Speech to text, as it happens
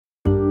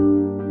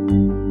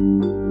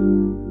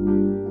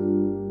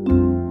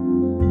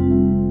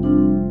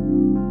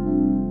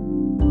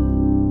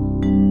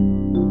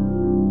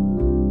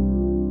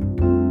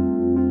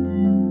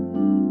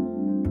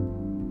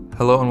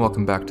Hello and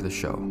welcome back to the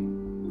show.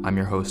 I'm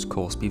your host,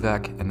 Cole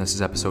Spivak, and this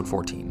is episode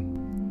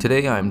 14.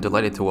 Today I am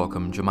delighted to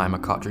welcome Jemima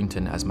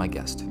Codrington as my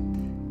guest.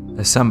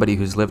 As somebody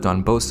who's lived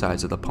on both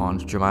sides of the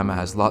pond, Jemima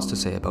has lots to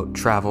say about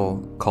travel,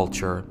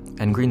 culture,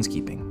 and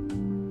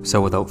greenskeeping.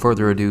 So without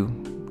further ado,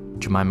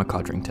 Jemima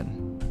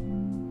Codrington.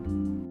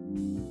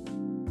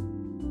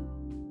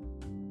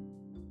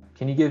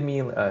 Can you give me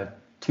a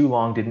too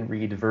long didn't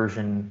read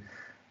version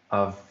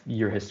of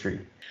your history?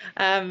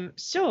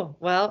 Sure.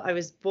 Well, I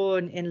was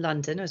born in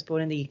London. I was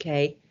born in the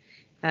UK,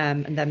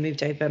 and then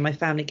moved over. My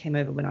family came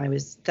over when I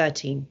was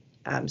 13.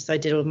 So I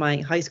did all of my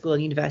high school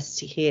and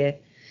university here.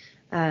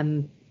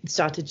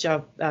 Started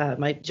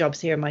my jobs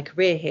here and my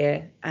career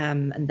here.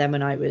 And then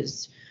when I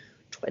was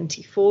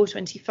 24,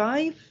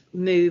 25,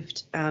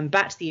 moved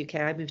back to the UK.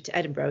 I moved to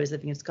Edinburgh. I was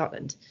living in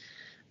Scotland.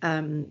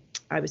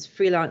 I was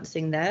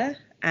freelancing there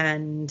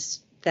and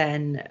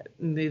then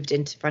moved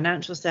into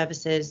financial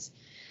services.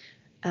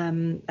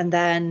 And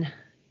then,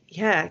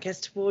 I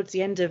guess towards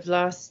the end of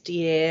last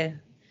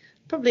year,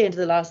 probably into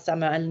the last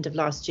summer, end of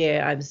last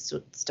year, I was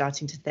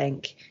starting to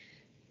think,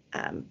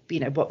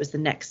 what was the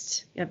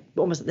next,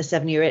 almost at the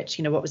 7-year itch,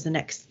 what was the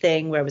next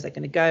thing? Where was I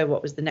going to go?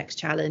 What was the next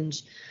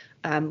challenge?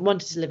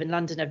 Wanted to live in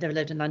London. I've never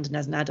lived in London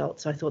as an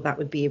adult, so I thought that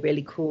would be a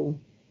really cool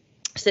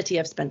city.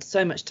 I've spent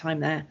so much time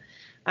there.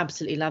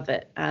 Absolutely love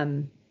it.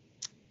 Then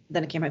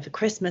I came home for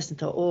Christmas and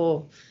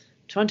thought,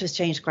 Toronto's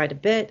changed quite a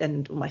bit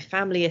and my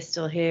family is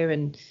still here,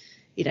 and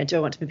do I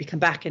want to maybe come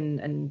back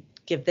and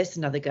give this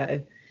another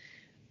go?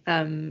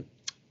 And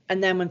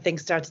then when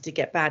things started to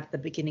get bad at the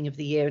beginning of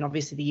the year, and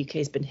obviously the UK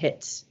has been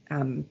hit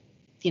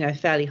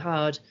fairly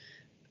hard,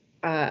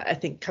 I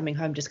think coming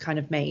home just kind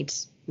of made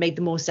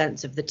the more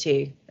sense of the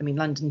two. I mean,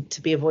 London to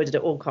be avoided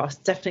at all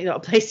costs, definitely not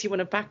a place you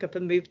want to pack up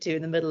and move to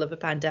in the middle of a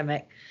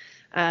pandemic.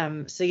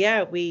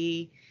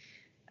 We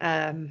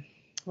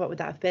what would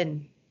that have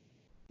been?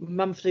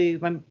 My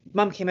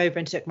mum came over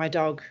and took my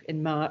dog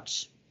in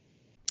March.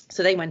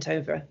 So they went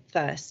over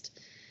first.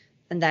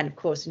 And then, of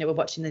course, we're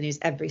watching the news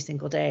every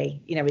single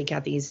day. We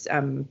get these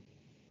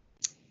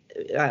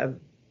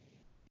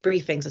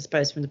briefings, I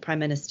suppose, from the Prime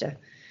Minister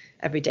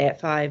every day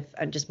at 5,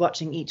 and just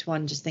watching each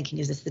one, just thinking,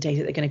 is this the day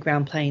that they're going to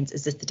ground planes?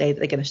 Is this the day that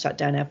they're going to shut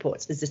down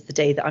airports? Is this the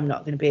day that I'm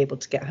not going to be able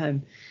to get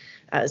home?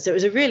 So it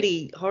was a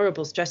really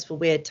horrible, stressful,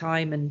 weird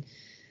time. And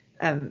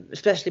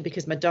especially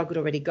because my dog had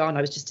already gone.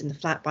 I was just in the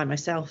flat by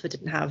myself. I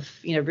didn't have,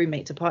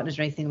 roommates or partners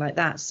or anything like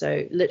that.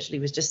 So literally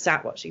was just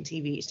sat watching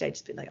TV each day,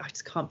 just being like, I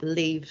just can't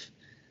believe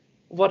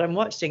what I'm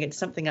watching. It's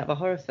something out of a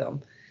horror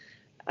film.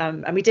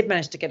 And we did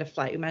manage to get a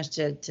flight. We managed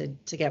to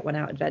get one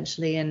out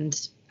eventually. And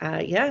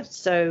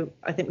so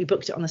I think we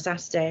booked it on the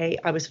Saturday.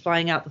 I was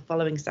flying out the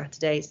following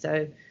Saturday.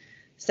 So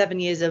 7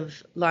 years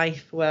of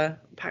life were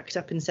packed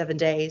up in 7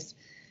 days.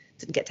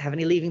 Didn't get to have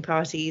any leaving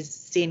parties,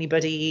 see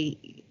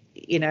anybody.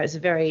 It's a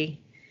very,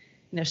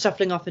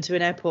 shuffling off into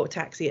an airport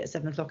taxi at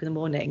 7 o'clock in the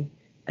morning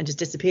and just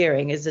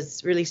disappearing is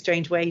this really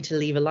strange way to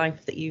leave a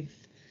life that you've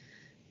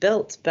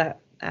built.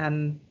 But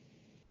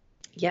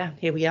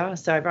here we are.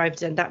 So I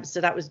arrived, and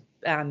that was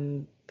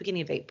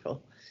beginning of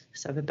April.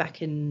 So I've been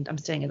back I'm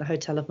staying at the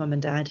hotel of mum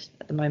and dad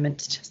at the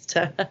moment,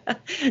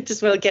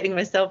 just while getting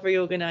myself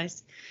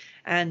reorganized.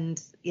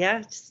 And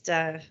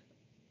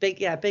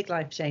big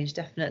life change,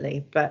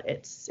 definitely. But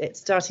it's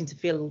starting to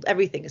feel,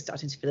 everything is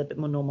starting to feel a bit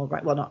more normal,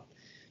 right? Well, not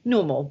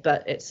normal,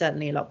 but it's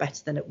certainly a lot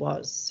better than it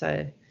was.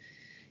 So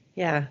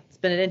it's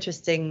been an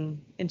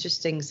interesting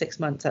 6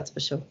 months, that's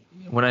for sure.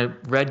 When I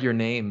read your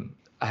name,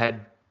 I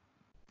had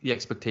the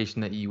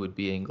expectation that you would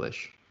be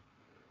English.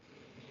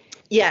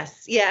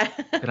 Yes, yeah.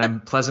 And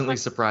I'm pleasantly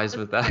surprised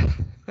with that.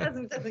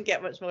 Doesn't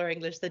get much more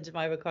English than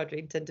Jemima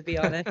Codrington, to be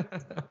honest.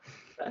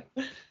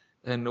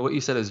 And what you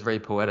said is very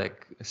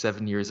poetic.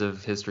 7 years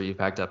of history you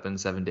packed up in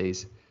 7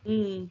 days.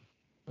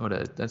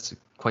 That's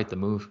quite the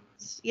move.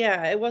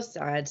 Yeah, it was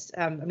sad.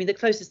 The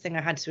closest thing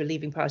I had to a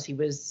leaving party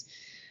was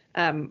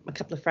a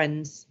couple of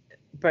friends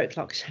broke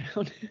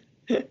lockdown.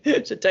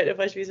 Which I don't know if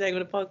I should be saying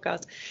on a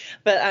podcast.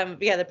 But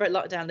they broke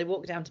lockdown. They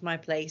walked down to my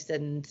place,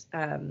 and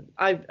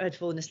I'd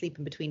fallen asleep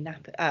in between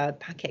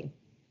packing.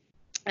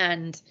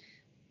 And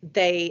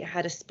they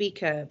had a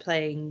speaker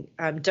playing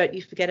Don't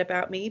You Forget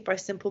About Me by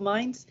Simple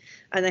Minds.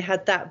 And they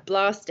had that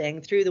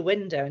blasting through the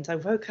window. And so I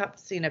woke up,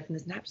 from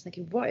this nap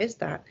thinking, what is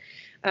that?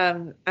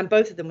 And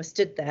both of them were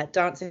stood there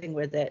dancing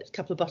with it, a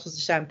couple of bottles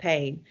of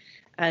champagne.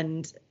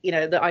 And,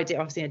 the idea,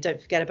 obviously, don't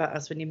forget about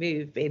us when you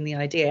move, being the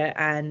idea.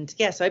 And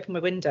so I opened my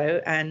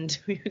window and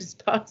we were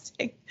just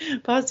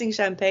passing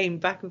champagne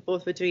back and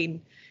forth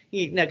between,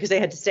 because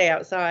they had to stay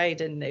outside.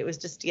 And it was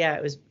just,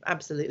 it was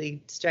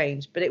absolutely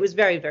strange. But it was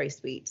very, very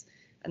sweet.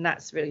 And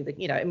that's really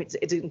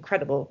it's an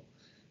incredible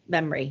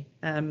memory.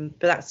 But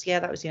that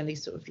was the only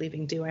sort of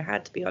leaving do I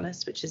had, to be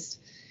honest, which is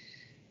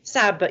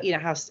sad, but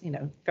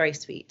very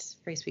sweet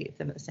of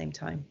them at the same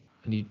time.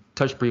 And you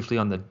touched briefly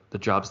on the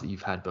jobs that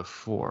you've had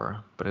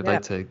before, but I'd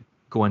like to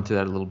go into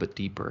that a little bit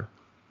deeper.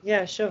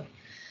 Yeah, sure.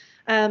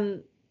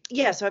 So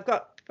I've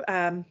got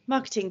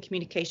marketing,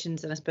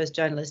 communications, and I suppose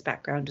journalist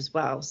background as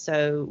well.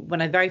 So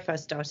when I very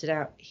first started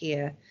out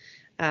here,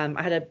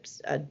 I had a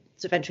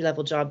sort of entry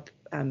level job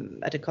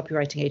at a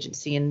copywriting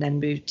agency, and then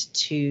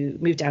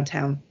moved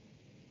downtown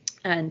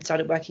and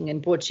started working in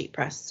broadsheet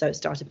press. So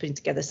started putting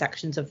together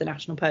sections of the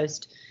National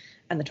Post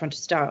and the Toronto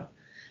Star,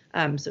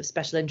 sort of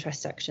special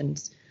interest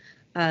sections,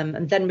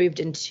 and then moved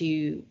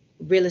into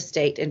real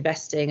estate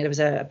investing. There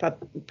was a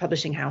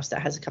publishing house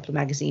that has a couple of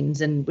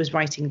magazines, and was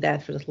writing there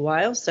for a little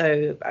while.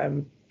 So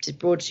did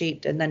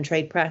broadsheet and then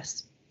trade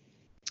press.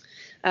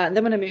 And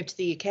then when I moved to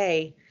the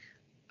UK,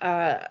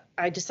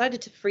 I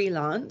decided to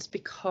freelance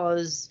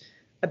because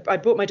I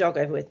brought my dog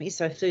over with me.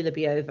 So I flew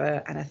Libby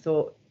over, and I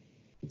thought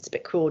it's a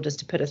bit cruel just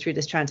to put her through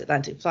this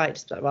transatlantic flight.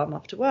 Just like, well, I'm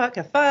off to work,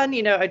 have fun.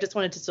 I just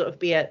wanted to sort of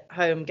be at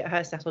home, get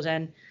her settled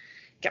in,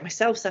 get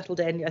myself settled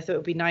in. I thought it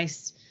would be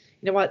nice.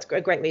 While it's a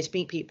great way to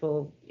meet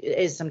people, it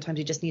is sometimes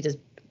you just need a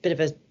bit of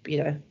a,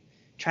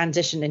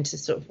 transition into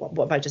sort of what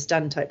have I just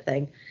done type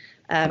thing.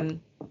 And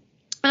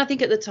I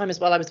think at the time as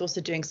well, I was also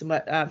doing some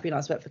work,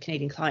 freelance work for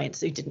Canadian clients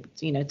who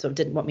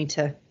didn't want me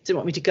to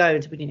go.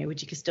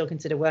 Would you still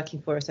consider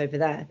working for us over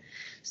there?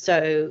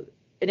 So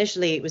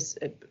initially it was,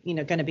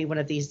 going to be one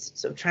of these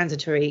sort of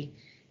transitory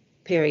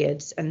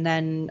periods, and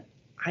then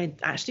I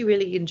actually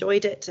really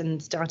enjoyed it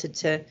and started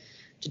to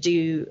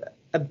do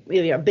a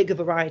bigger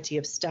variety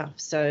of stuff.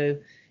 So,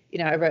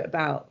 I wrote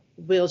about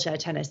wheelchair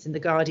tennis in The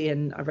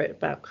Guardian. I wrote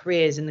about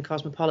careers in the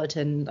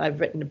Cosmopolitan. I've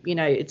written,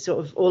 it's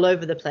sort of all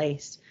over the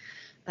place.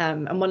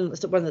 And one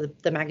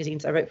of the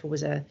magazines I wrote for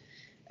was a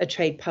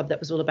trade pub that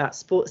was all about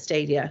sports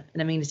stadia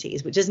and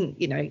amenities, which isn't,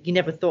 you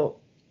never thought,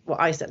 well,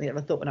 I certainly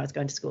never thought when I was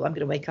going to school, I'm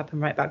going to wake up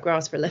and write about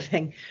grass for a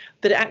living.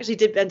 But it actually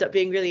did end up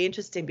being really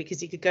interesting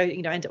because you could go, I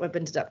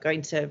ended up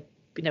going to,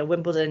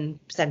 Wimbledon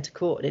Centre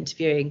Court and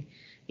interviewing,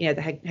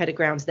 the head of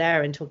grounds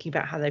there and talking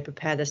about how they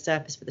prepare the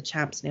surface for the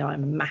champs. I'm a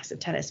massive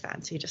tennis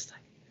fan, so you're just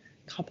like,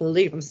 can't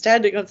believe I'm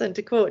standing on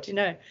Centre Court,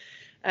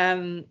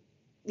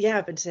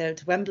 I've been to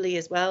Wembley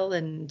as well,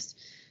 and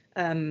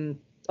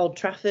Old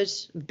Trafford,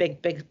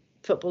 big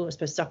football, I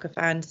suppose soccer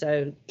fan.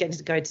 So getting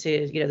to go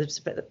to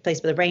the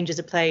place where the Rangers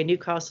are playing,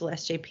 Newcastle,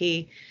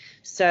 SJP.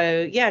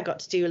 So I got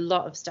to do a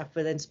lot of stuff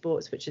within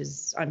sports, which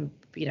is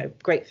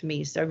great for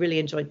me. So I really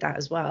enjoyed that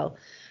as well.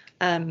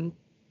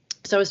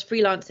 So I was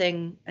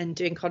freelancing and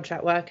doing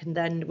contract work, and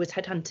then was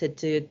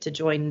headhunted to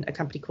join a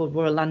company called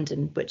Royal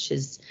London, which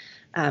is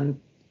a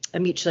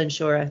mutual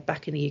insurer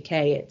back in the UK.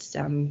 It's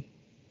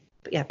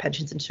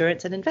pensions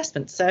insurance and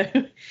investments. So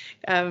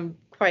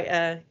quite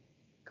a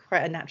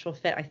natural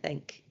fit, I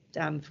think,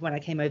 from when I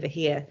came over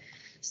here.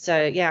 So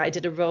I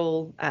did a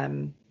role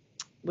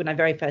when I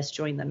very first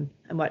joined them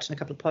and worked on a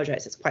couple of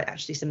projects. It's quite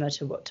actually similar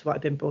to what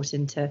I've been brought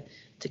into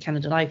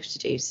Canada Life to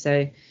do.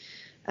 So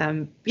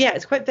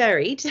it's quite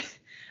varied.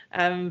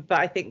 But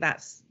I think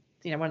that's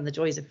one of the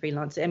joys of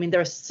freelancing. I mean,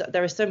 there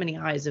are so many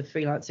highs of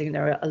freelancing, and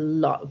there are a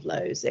lot of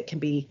lows. It can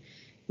be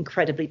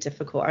incredibly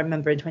difficult. I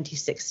remember in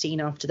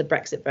 2016, after the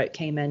Brexit vote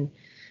came in,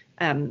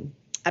 and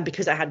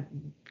because I had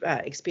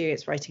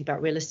experience writing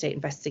about real estate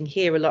investing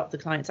here, a lot of the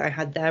clients I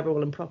had there were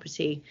all in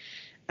property,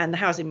 and the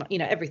housing,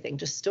 everything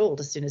just stalled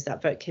as soon as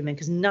that vote came in,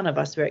 because none of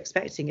us were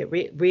expecting it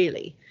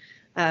really.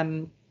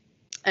 And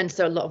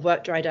so a lot of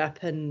work dried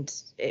up, and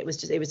it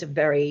was a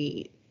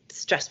very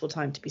stressful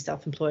time to be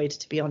self-employed,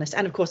 to be honest.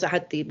 And of course,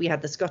 we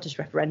had the Scottish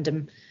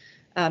referendum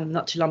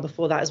not too long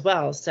before that as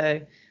well.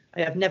 So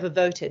I have never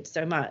voted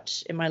so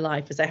much in my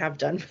life as I have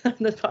done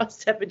in the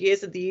past 7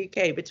 years in the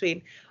UK,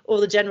 between all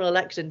the general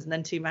elections and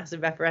then 2 massive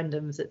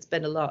referendums. It's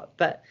been a lot.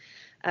 But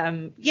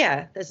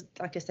there's,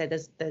 like I said,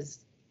 there's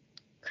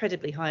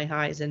incredibly high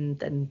highs and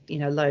then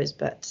lows.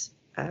 But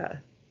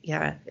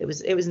it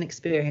was an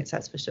experience,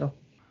 that's for sure.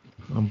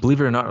 Believe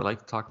it or not, I like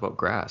to talk about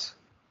grass.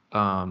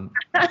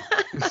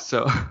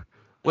 So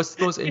what's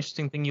the most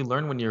interesting thing you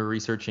learned when you're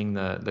researching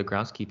the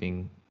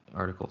groundskeeping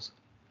articles?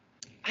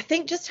 I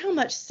think just how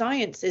much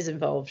science is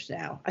involved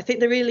now. I think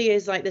there really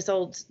is like this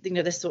old,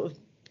 this sort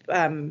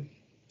of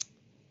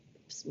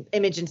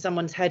image in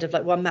someone's head of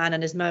like one man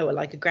and his mower,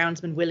 like a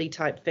groundsman Willie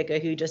type figure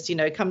who just,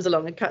 comes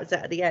along and cuts it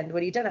at the end,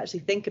 when you don't actually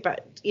think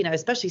about,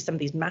 especially some of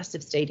these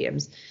massive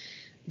stadiums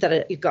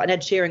that you've got an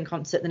Ed Sheeran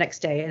concert the next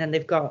day, and then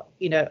they've got,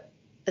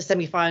 a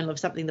semi-final of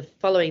something the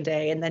following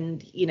day, and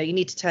then you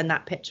need to turn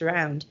that pitch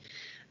around.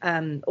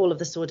 All of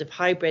the sort of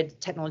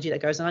hybrid technology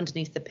that goes on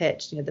underneath the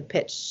pitch, the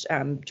pitch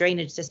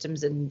drainage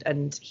systems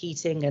and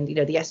heating, and the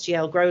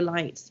SGL grow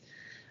lights,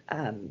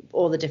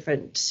 all the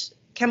different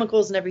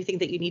chemicals and everything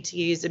that you need to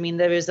use. I mean,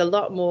 there is a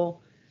lot more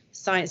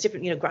science,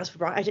 different grass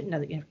variety. I didn't know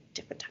that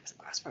different types of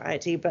grass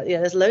variety, but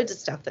there's loads of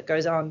stuff that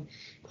goes on.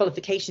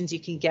 Qualifications you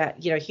can get,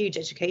 huge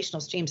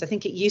educational streams. I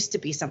think it used to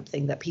be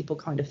something that people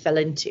kind of fell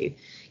into.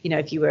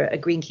 If you were a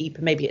greenkeeper,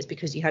 maybe it's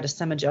because you had a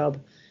summer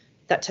job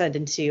that turned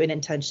into an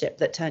internship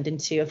that turned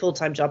into a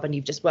full-time job, and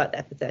you've just worked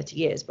there for 30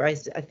 years.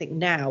 Whereas I think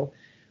now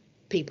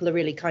people are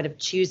really kind of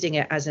choosing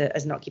it as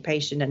an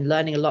occupation and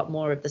learning a lot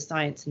more of the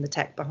science and the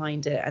tech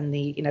behind it, and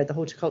the the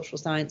horticultural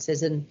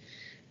sciences, and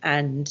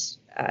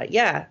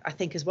I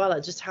think as well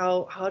just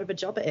how hard of a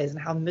job it is and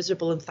how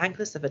miserable and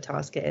thankless of a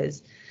task it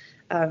is.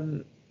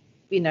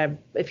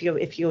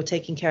 If you're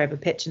taking care of a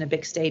pitch in a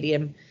big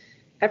stadium,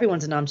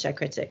 everyone's an armchair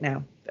critic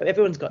now.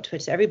 Everyone's got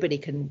Twitter. Everybody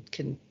can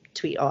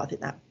tweet, oh, I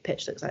think that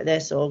pitch looks like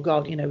this, or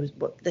God,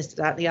 what this,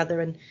 that, the other.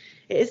 And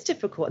it is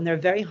difficult. And there are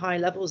very high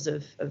levels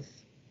of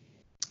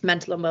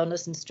mental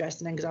wellness and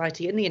stress and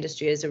anxiety in the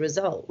industry as a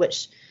result,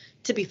 which,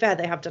 to be fair,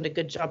 they have done a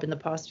good job in the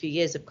past few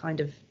years of kind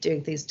of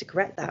doing things to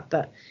correct that.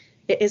 But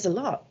it is a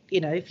lot.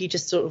 If you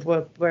just sort of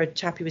were a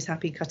chap who was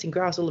happy cutting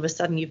grass, all of a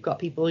sudden you've got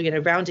people,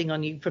 rounding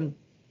on you from,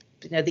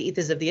 the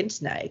ethers of the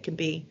internet. It can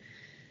be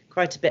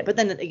quite a bit. But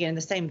then again, in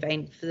the same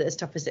vein, as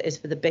tough as it is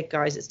for the big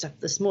guys, it's tough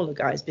for the smaller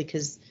guys,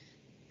 because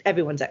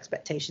everyone's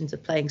expectations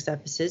of playing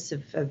surfaces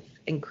have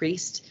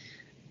increased.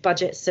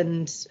 Budgets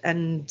and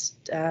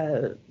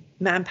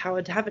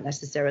manpower haven't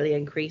necessarily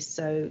increased.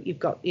 So you've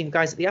got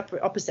guys at the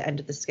opposite end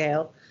of the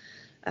scale.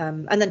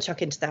 And then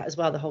chuck into that as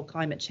well the whole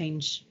climate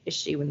change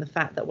issue, and the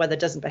fact that weather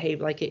doesn't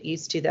behave like it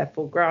used to,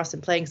 therefore grass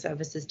and playing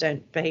surfaces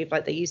don't behave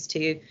like they used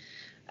to.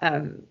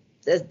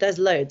 There's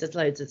loads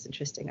that's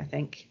interesting, I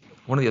think.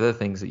 One of the other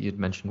things that you'd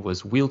mentioned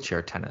was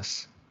wheelchair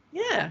tennis.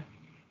 Yeah.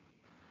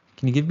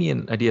 Can you give me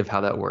an idea of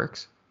how that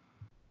works?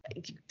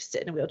 You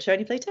sit in a wheelchair and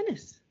you play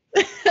tennis.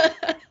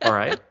 All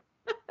right.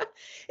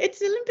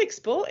 It's an Olympic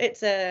sport.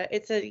 It's a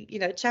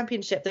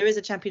championship. There is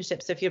a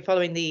championship. So if you're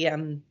following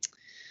the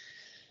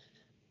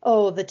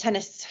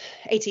tennis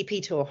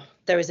ATP tour,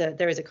 there is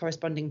a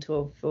corresponding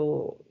tour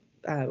for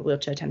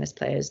wheelchair tennis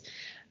players.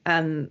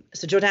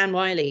 So Jordan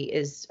Wiley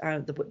is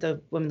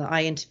the woman that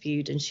I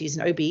interviewed, and she's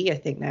an OBE, I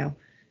think now.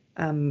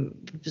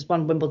 Just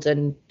won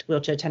Wimbledon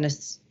wheelchair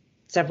tennis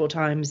several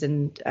times,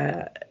 and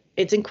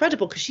it's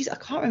incredible because I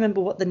can't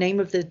remember what the name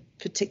of the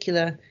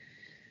particular,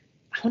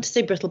 I want to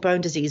say brittle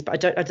bone disease, but I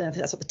don't know if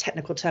that's what the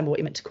technical term or what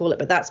you meant to call it,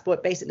 but that's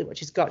basically what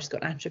she's got. She's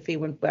got an atrophy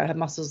where her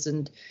muscles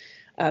and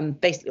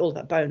basically all of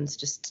her bones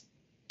just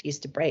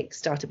used to break.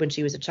 Started when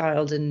she was a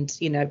child, and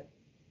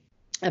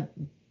her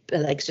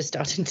legs just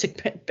starting to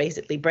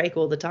basically break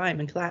all the time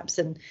and collapse,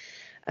 and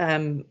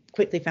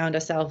quickly found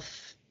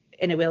herself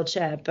in a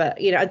wheelchair. But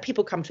and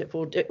people come to it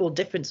for all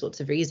different sorts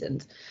of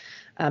reasons.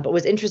 But it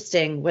was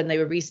interesting when they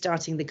were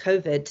restarting the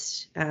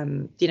COVID,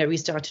 trying to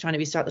restart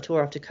the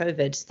tour after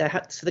COVID.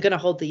 So they're going to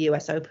hold the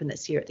US Open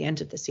this year at the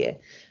end of this year.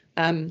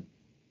 And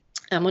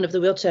one of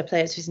the wheelchair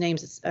players whose name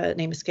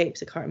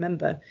escapes, I can't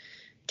remember,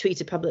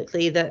 tweeted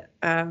publicly that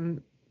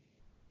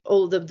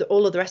all of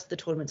the rest of the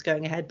tournament's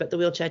going ahead, but the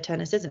wheelchair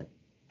tennis isn't.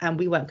 And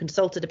we weren't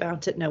consulted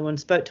about it. No one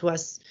spoke to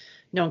us.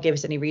 No one gave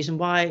us any reason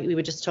why. We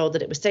were just told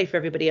that it was safe for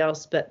everybody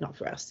else, but not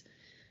for us.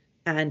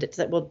 And it's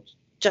like, well,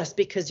 just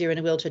because you're in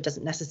a wheelchair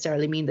doesn't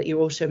necessarily mean that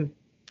you're also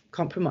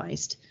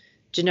compromised.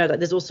 Do you know that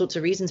there's all sorts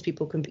of reasons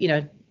people can,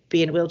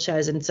 be in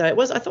wheelchairs? And so I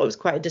thought it was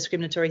quite a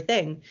discriminatory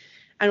thing,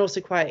 and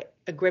also quite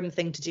a grim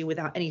thing to do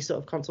without any sort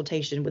of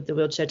consultation with the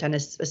Wheelchair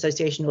Tennis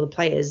Association or the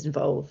players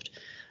involved.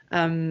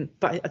 But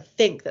I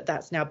think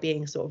that's now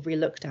being sort of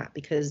relooked at,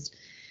 because,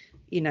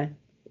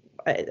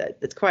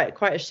 it's quite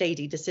a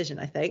shady decision,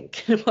 I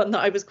think, one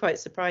that I was quite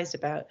surprised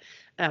about.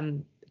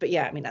 But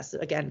yeah, I mean, that's,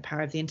 again,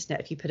 power of the internet.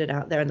 If you put it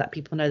out there and let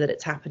people know that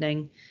it's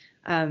happening,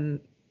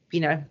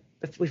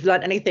 if we've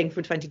learned anything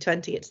from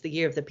 2020, it's the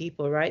year of the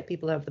people, right?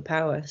 People have the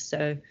power.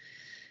 So,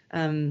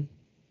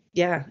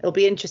 yeah, it'll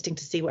be interesting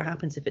to see what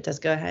happens if it does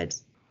go ahead.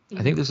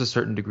 I think there's a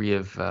certain degree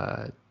of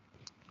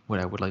what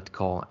I would like to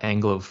call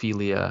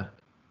Anglophilia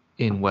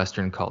in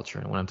Western culture.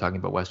 And when I'm talking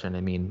about Western,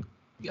 I mean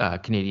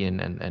Canadian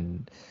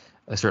and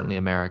certainly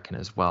American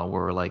as well,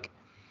 where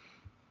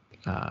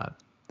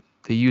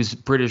they use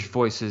British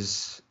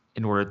voices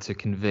in order to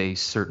convey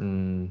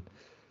certain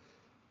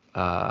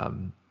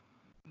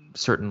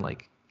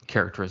like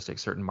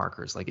characteristics, certain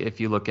markers. Like if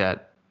you look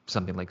at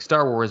something like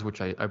Star Wars,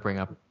 which I bring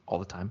up all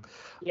the time,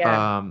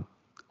 yeah.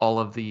 All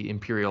of the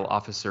Imperial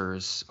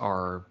officers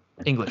are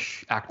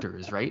English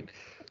actors, right?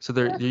 So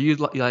they're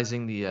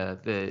utilizing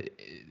the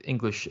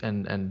English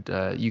and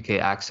UK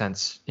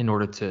accents in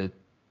order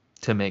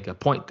to make a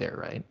point there,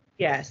 right?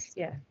 Yes,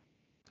 yeah.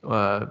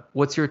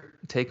 What's your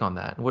take on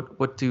that?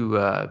 What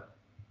do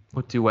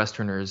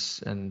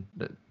Westerners and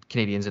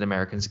Canadians and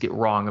Americans get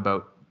wrong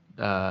about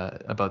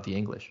the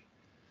English?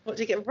 What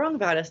do you get wrong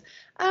about us?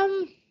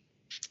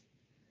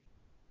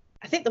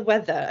 I think the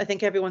weather. I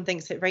think everyone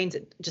thinks it rains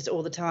just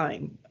all the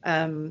time.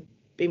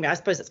 I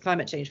suppose it's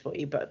climate change for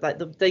you, but like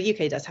the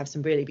UK does have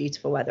some really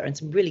beautiful weather and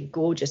some really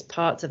gorgeous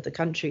parts of the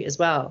country as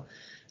well.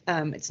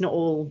 It's not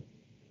all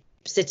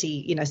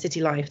city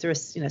life. There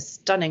is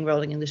stunning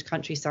rolling English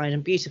countryside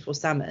and beautiful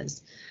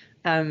summers.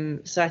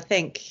 So I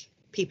think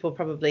people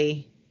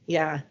probably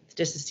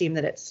just assume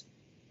that it's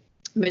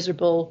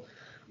miserable,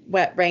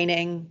 wet,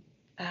 raining.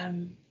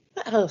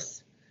 What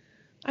else?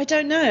 I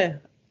don't know.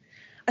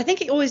 I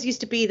think it always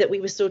used to be that we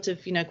were sort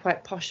of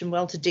quite posh and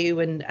well-to-do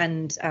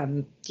and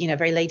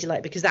very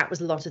ladylike, because that was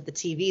a lot of the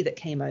TV that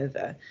came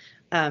over.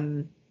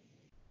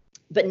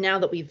 But now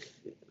that we've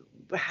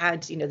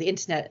had the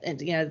internet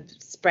and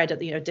spread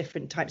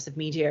different types of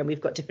media, and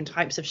we've got different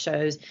types of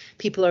shows,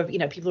 people are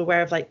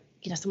aware of, like,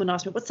 someone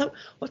asked me what's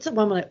that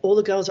one where, like, all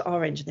the girls are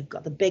orange and they've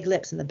got the big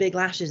lips and the big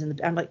lashes, and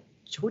I'm like,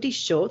 Geordie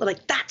Shore. They're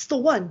like, that's the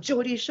one,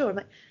 Geordie Shore. I'm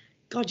like,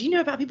 God, do you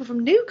know about people from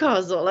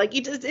Newcastle? Like,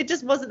 it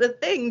just wasn't a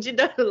thing, do you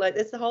know? Like,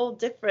 there's a whole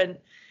different,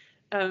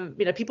 I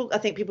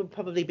think people are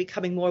probably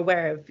becoming more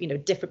aware of,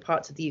 different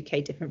parts of the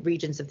UK, different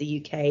regions of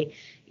the UK.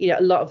 A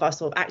lot of our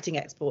sort of acting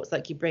exports,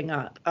 like you bring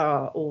up,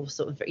 are all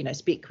sort of,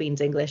 speak Queen's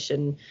English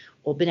and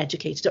or been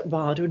educated at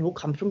RADA and all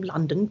come from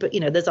London. But,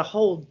 there's a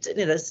whole,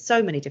 there's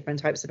so many different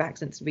types of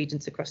accents and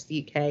regions across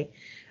the UK.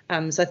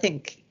 So I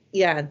think,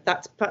 yeah,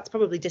 that's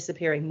probably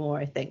disappearing more,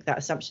 I think, that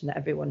assumption that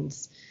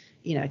everyone's,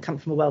 come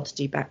from a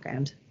well-to-do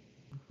background.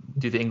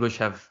 Do the English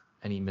have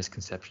any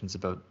misconceptions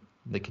about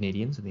the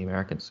Canadians and the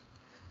Americans?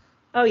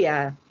 Oh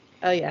yeah.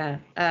 We've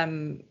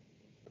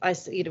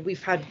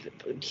had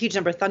a huge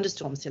number of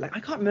thunderstorms here. Like, I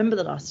can't remember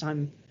the last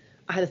time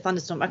I had a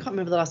thunderstorm. I can't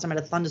remember the last time I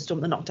had a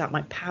thunderstorm that knocked out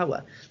my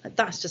power. Like,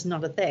 that's just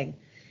not a thing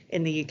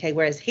in the UK.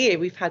 Whereas here,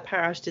 we've had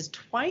power outages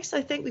twice.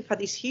 I think we've had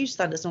these huge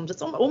thunderstorms.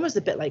 It's almost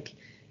a bit like,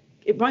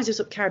 it reminds me of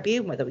sort of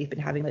Caribbean weather we've been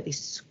having, like these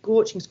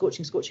scorching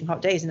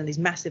hot days, and then these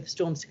massive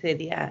storms to clear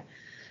the air.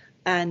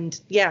 And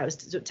yeah, I was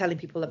telling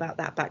people about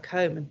that back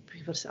home, and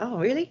people said, "Oh,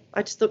 really?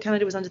 I just thought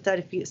Canada was under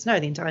 30 feet of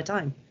snow the entire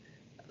time."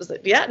 I was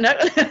like, "Yeah, no,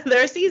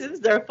 there are seasons.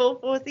 There are full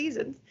 4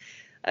 seasons."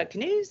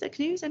 Canoes?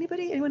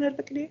 Anybody? Anyone heard of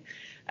a canoe?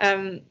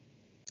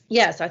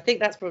 Yeah, so I think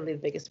that's probably the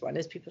biggest one,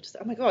 is people just,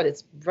 "Oh my God,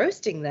 it's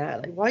roasting there.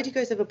 Like, why do you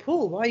guys have a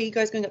pool? Why are you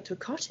guys going up to a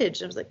cottage?"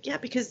 And I was like, "Yeah,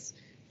 because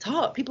it's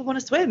hot. People want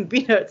to swim."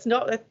 It's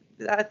not.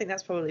 I think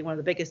that's probably one of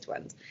the biggest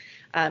ones.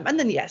 And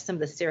then, yes, some of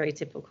the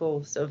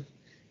stereotypical sort of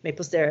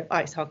maple syrup,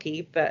 ice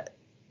hockey, but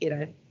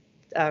again,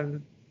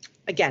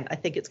 I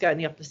think it's going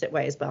the opposite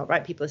way as well,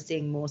 right? People are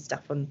seeing more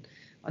stuff on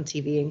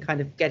TV and kind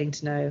of getting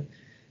to know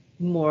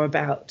more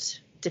about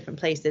different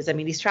places. I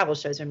mean, these travel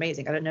shows are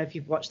amazing. I don't know if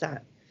you've watched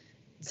that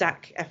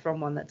Zac Efron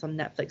one that's on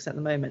Netflix at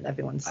the moment.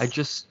 I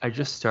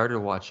just started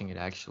watching it,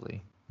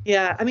 actually.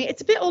 Yeah, I mean,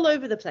 it's a bit all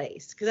over the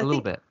place, because I think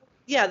little bit.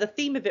 Yeah, the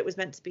theme of it was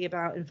meant to be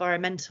about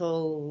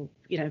environmentalism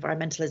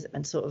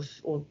and sort of,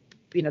 or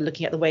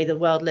looking at the way the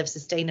world lives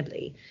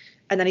sustainably.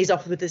 And then he's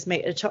off with his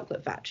mate at a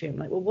chocolate factory. I'm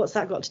like, well, what's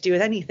that got to do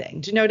with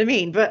anything? Do you know what I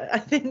mean? But I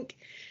think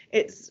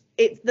it's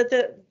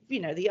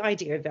the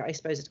idea of it, I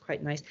suppose, is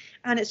quite nice.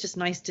 And it's just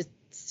nice to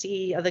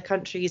see other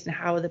countries and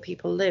how other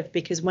people live,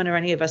 because when are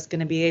any of us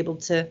going to be able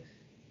to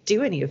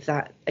do any of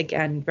that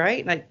again,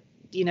 right? Like,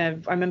 I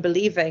remember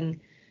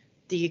leaving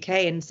the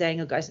UK and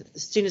saying, "Oh, guys,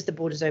 as soon as the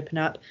borders open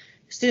up,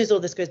 as soon as all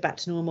this goes back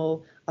to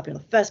normal, I'll be on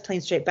the first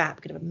plane straight back.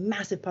 We're going to have a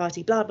massive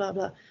party, blah, blah,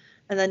 blah."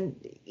 And then,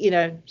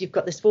 you've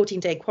got this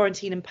 14-day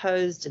quarantine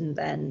imposed, and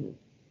then,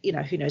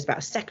 who knows about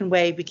a second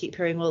wave. We keep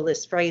hearing all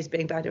this phrase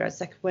being bandied around,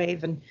 second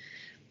wave. And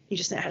you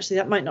just think, actually,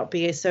 that might not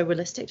be so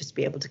realistic, just to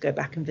be able to go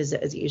back and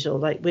visit as usual.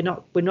 Like, we're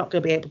not going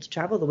to be able to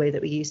travel the way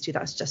that we used to.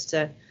 That's just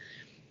a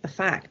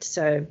fact.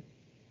 So,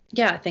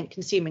 yeah, I think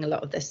consuming a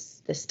lot of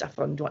this stuff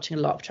on watching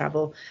a lot of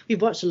travel.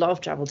 We've watched a lot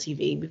of travel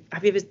TV.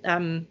 Have you ever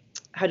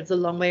heard of The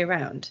Long Way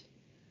Around?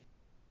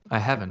 I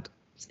haven't.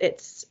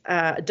 It's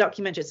a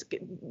documentary. It's a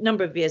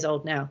number of years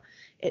old now.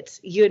 It's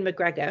Ewan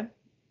McGregor,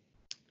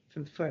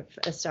 for a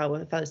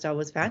fellow Star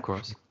Wars fan, of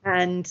course,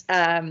 and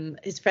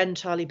his friend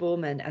Charlie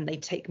Borman, and they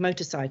take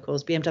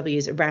motorcycles,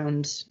 BMWs,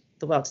 around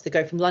the world. So they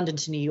go from London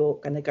to New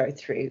York, and they go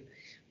through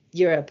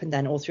Europe, and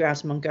then all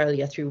throughout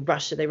Mongolia, through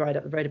Russia. They ride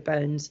up the Road of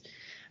Bones.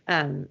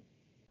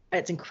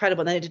 It's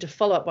incredible. And then they did a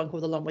follow-up one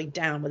called The Long Way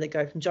Down, where they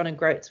go from John and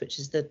Groats, which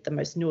is the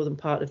most northern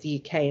part of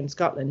the UK and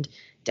Scotland,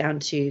 down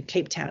to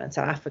Cape Town in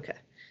South Africa.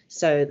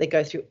 So they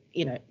go through,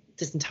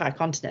 this entire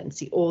continent and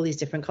see all these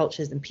different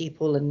cultures and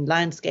people and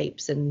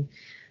landscapes. And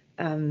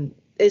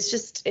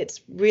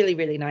it's really,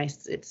 really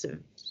nice. It's,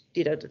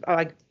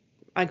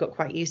 I got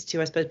quite used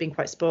to, I suppose, being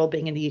quite spoiled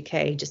being in the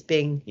UK, just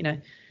being,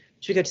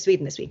 should we go to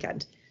Sweden this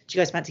weekend? Do you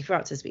guys fancy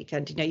France this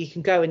weekend? You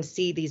can go and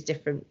see these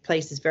different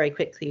places very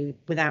quickly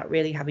without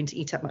really having to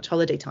eat up much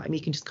holiday time. You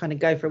can just kind of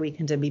go for a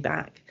weekend and be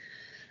back.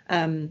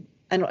 And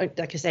like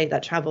I say,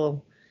 that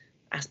travel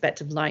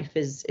aspect of life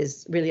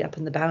is really up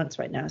in the balance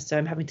right now. So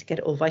I'm having to get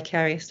it all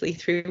vicariously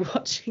through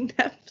watching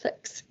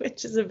Netflix,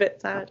 which is a bit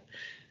sad.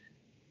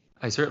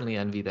 I certainly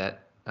envy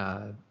that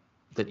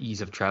ease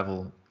of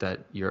travel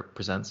that Europe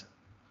presents.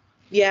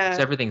 Yeah.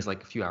 So everything's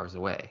like a few hours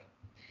away.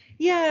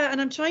 Yeah,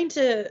 and I'm trying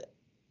to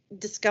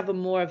discover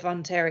more of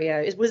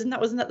Ontario. Wasn't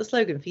that the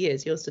slogan for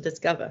years? Yours to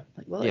discover.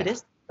 Like, well, yeah. It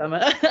is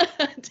summer.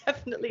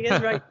 Definitely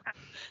is right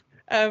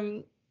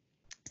now.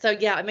 So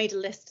yeah, I made a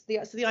list.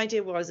 So the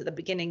idea was, at the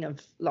beginning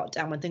of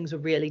lockdown, when things were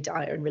really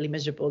dire and really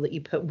miserable, that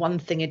you put one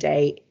thing a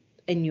day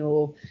in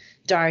your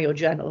diary or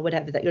journal or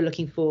whatever that you're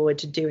looking forward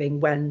to doing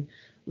when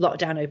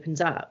lockdown opens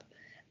up.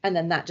 And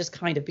then that just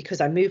kind of, because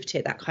I moved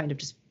here, that kind of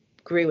just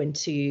grew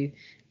into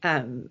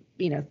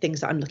things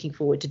that I'm looking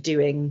forward to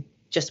doing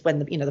just when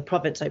the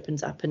province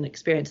opens up, and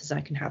experiences I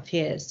can have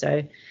here.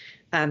 So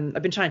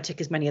I've been trying to tick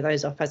as many of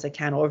those off as I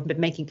can, or I've been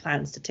making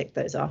plans to tick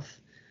those off,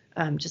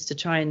 just to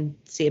try and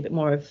see a bit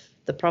more of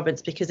the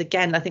province. Because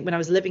again, I think when I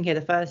was living here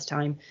the first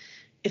time,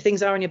 if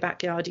things are in your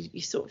backyard,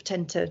 you sort of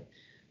tend to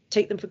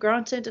take them for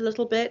granted a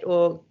little bit,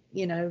 or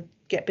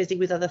get busy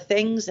with other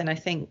things. And I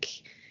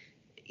think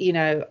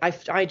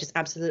I just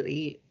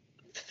absolutely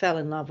fell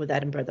in love with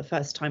Edinburgh the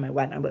first time I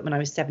went. I went when I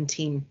was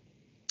 17,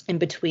 in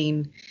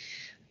between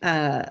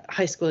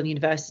high school and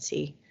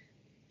university.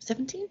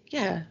 17?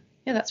 Yeah,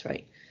 that's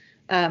right.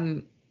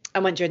 I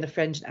went during the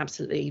Fringe and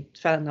absolutely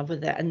fell in love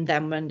with it. And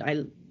then when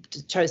I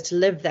chose to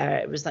live there,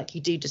 it was like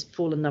you do just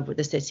fall in love with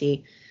the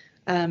city.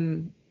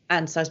 And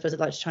so I suppose I'd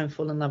like to try and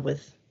fall in love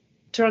with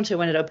Toronto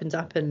when it opens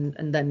up, and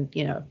then,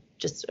 you know,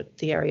 just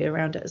the area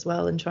around it as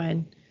well, and try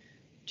and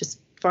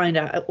just find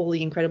out all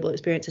the incredible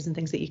experiences and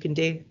things that you can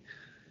do.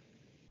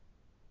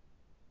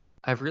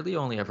 I've really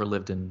only ever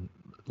lived in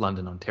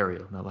London,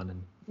 Ontario, not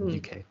London,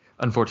 UK,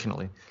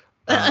 unfortunately.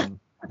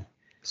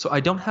 So I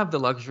don't have the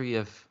luxury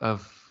of,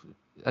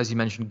 as you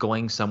mentioned,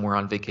 going somewhere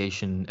on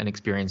vacation and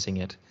experiencing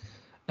it,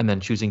 and then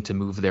choosing to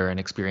move there and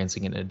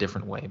experiencing it in a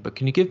different way. But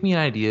can you give me an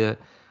idea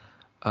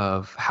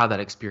of how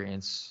that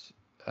experience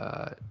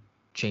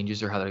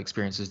changes, or how that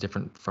experience is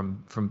different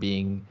from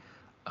being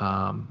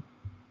kind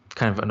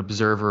of an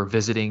observer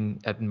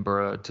visiting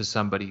Edinburgh to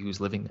somebody who's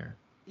living there?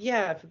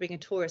 Yeah, for being a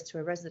tourist to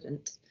a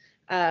resident.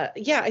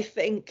 Yeah, I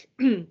think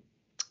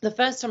the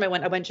first time I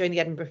went during the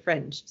Edinburgh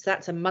Fringe. So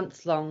that's a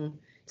month-long,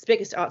 it's the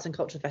biggest arts and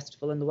cultural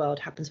festival in the world,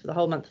 happens for the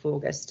whole month of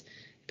August.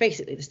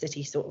 Basically, the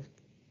city sort of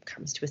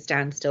comes to a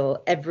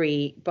standstill.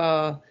 Every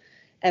bar,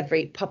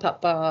 every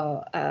pop-up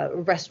bar,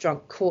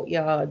 restaurant,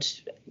 courtyard,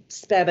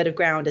 spare bit of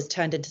ground is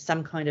turned into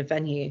some kind of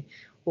venue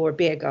or a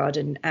beer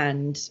garden.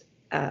 And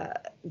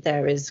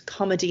there is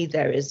comedy,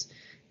 there is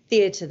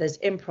theatre, there's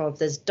improv,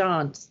 there's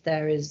dance,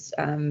 there is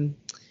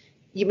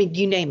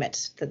you name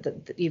it,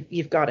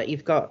 you've got it.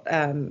 You've got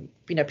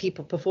you know,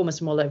 people, performers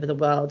from all over the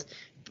world.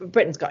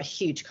 Britain's got a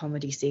huge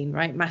comedy scene,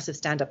 right? Massive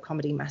stand-up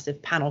comedy,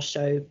 massive panel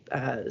show,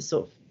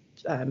 sort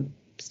of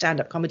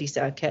stand-up comedy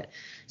circuit.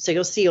 So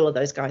you'll see all of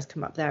those guys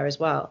come up there as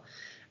well.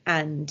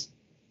 And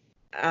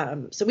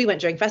so we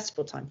went during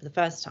festival time for the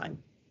first time.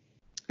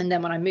 And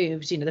then when I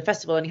moved, you know, the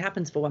festival only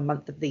happens for 1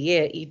 month of the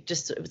year. It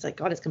was like,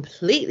 God, it's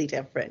completely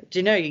different. Do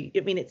you know? I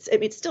mean,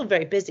 it's still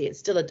very busy. It's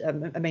still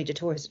a major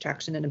tourist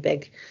attraction and a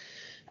big,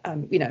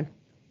 you know,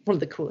 one of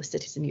the coolest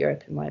cities in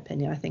Europe, in my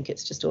opinion. I think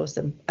it's just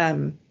awesome.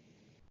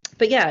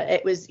 But yeah,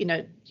 it was, you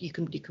know, you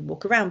can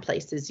walk around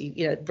places.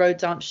 You know,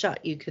 roads aren't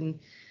shut. You can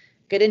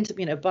get into,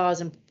 you know, bars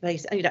and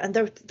places. And, you know, and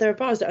there are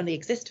bars that only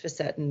exist for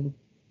certain,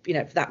 you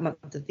know, for that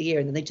month of the year,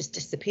 and then they just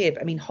disappear.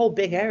 But I mean, whole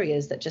big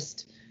areas that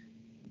just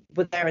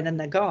were there and then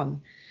they're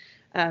gone.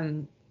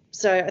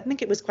 So I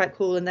think it was quite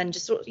cool. And then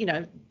just sort of, you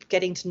know,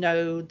 getting to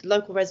know the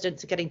local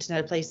residents and getting to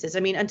know places. I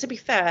mean, and to be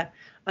fair,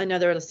 I know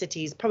there are other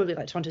cities, probably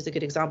like Toronto is a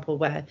good example,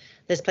 where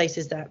there's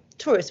places that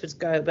tourists would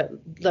go, but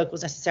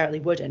locals necessarily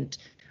wouldn't.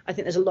 I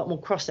think there's a lot more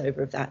crossover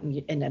of that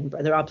in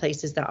Edinburgh. There are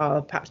places that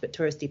are perhaps a bit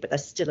touristy, but they're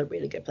still a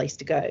really good place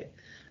to go.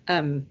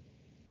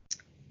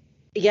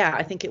 Yeah,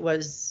 I think it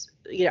was,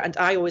 you know, and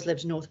I always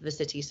lived north of the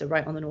city, so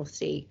right on the North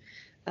Sea.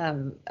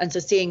 And so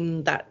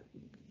seeing that,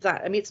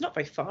 I mean, it's not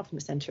very far from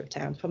the centre of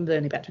town, probably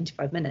only about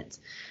 25 minutes,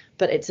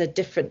 but it's a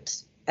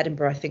different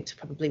Edinburgh, I think, to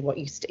probably what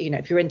you know,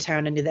 if you're in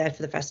town and you're there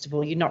for the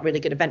festival, you're not really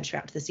going to venture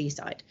out to the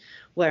seaside.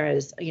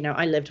 Whereas, you know,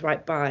 I lived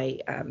right by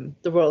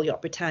the Royal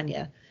Yacht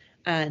Britannia,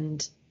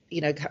 and,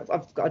 you know,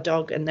 I've got a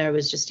dog, and there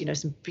was just, you know,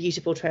 some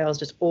beautiful trails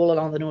just all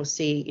along the North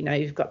Sea. You know,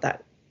 you've got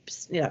that,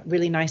 you know,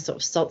 really nice sort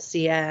of salt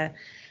sea air.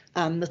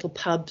 Little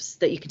pubs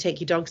that you can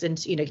take your dogs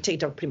into. You know, you can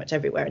take your dog pretty much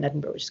everywhere in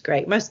Edinburgh, which is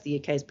great. Most of the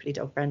UK is pretty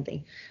dog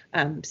friendly.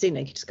 So, you know,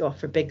 you can just go off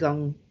for a big,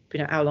 long, you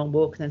know, hour-long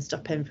walk and then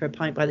stop in for a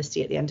pint by the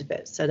sea at the end of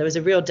it. So there was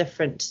a real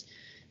different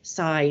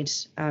side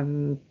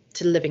to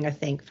living, I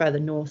think, further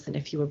north than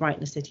if you were right in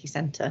the city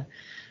centre.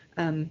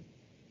 But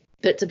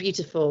it's a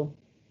beautiful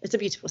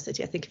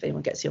city. I think if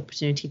anyone gets the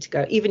opportunity to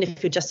go, even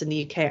if you're just in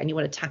the UK and you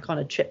want to tack on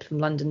a trip from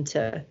London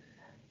to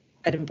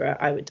Edinburgh,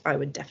 I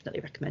would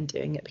definitely recommend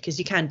doing it, because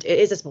it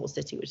is a small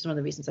city, which is one of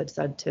the reasons I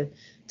decided to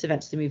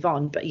eventually move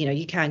on. But, you know,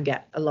 you can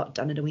get a lot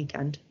done in a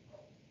weekend.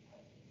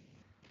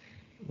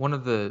 One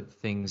of the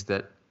things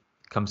that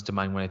comes to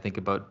mind when I think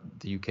about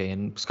the UK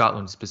and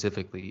Scotland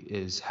specifically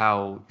is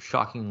how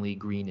shockingly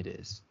green it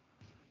is.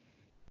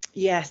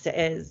 Yes, it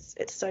is.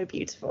 It's so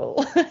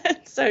beautiful.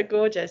 It's so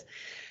gorgeous.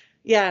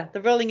 Yeah,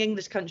 the rolling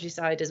English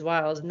countryside is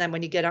wild. And then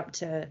when you get up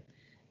to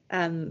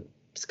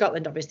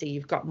Scotland, obviously,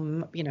 you've got,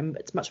 you know,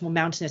 it's much more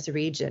mountainous a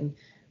region.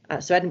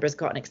 So Edinburgh's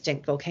got an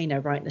extinct volcano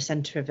right in the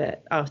centre of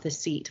it, Arthur's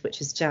Seat, which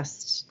is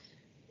just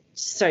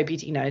so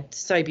beautiful, you know,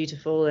 so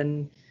beautiful.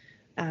 And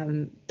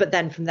but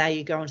then from there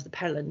you go onto the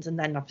Pellands, and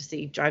then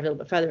obviously drive a little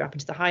bit further up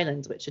into the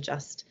Highlands, which are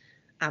just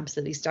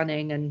absolutely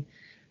stunning. And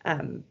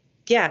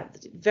yeah,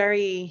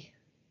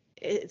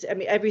 I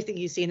mean, everything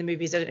you see in the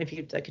movies. I don't know if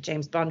you're like a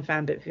James Bond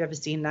fan, but if you've ever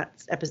seen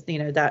that episode, you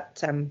know, that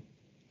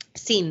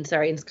scene, in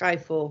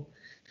Skyfall,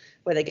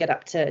 where they get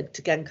up to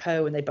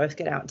Glencoe and they both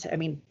get out I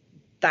mean,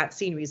 that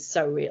scenery is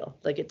so real.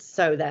 Like, it's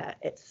so there.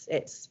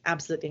 It's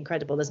absolutely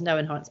incredible. There's no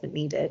enhancement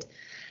needed.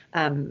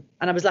 And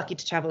I was lucky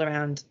to travel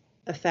around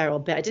a fair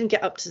old bit. I didn't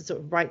get up to sort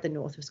of right the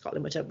north of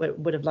Scotland, which I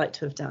would have liked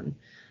to have done.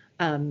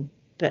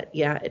 But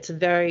yeah, it's a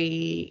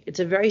very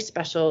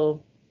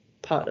special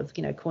part of,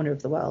 you know, corner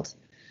of the world.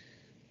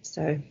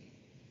 So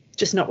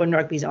just not when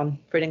rugby's on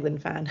for an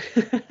England fan.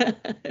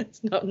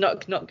 It's not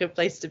a good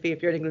place to be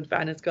if you're an England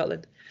fan in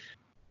Scotland.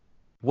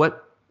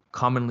 What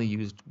commonly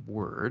used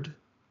word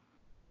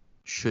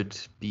should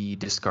be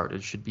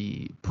discarded, should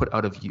be put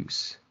out of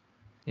use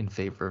in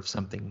favor of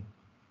something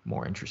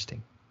more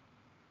interesting?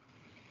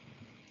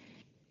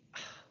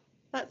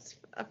 That's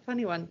a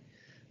funny one.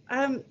 Do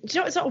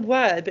you know, it's not a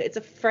word, but it's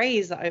a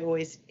phrase that I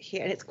always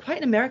hear, and it's quite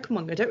an American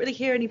one. I don't really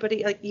hear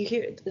anybody, like you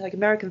hear like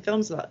American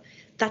films a lot.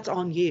 That's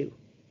on you,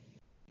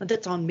 and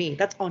that's on me.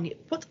 That's on you.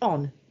 What's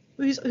on?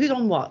 Who's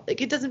on what? Like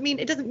it doesn't mean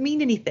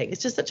anything.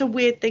 It's just such a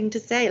weird thing to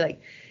say.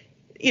 Like,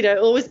 you know,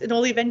 always in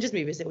all the Avengers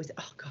movies, they always say,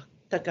 oh God,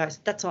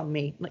 that's on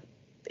me. I'm like,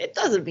 it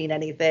doesn't mean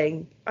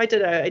anything. I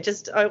don't know.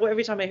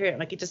 Every time I hear it,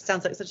 like it just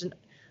sounds like such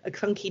a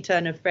clunky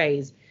turn of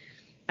phrase.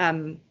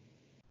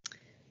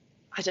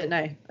 I don't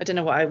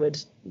know what I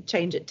would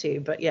change it to,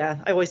 but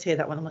yeah, I always hear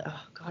that one. I'm like,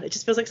 oh God, it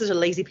just feels like such a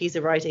lazy piece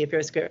of writing if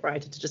you're a script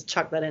writer to just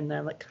chuck that in there.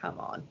 I'm like, come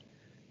on,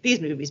 these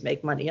movies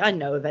make money. I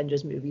know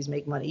Avengers movies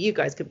make money. You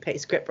guys could pay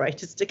script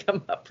writers to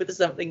come up with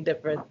something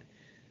different.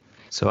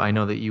 So I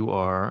know that you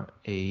are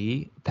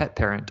a pet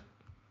parent.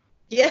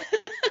 Yeah.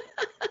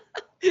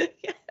 Yes.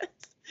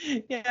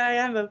 Yeah, I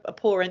am a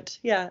parent.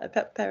 Yeah, a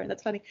pet parent.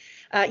 That's funny.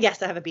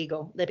 Yes, I have a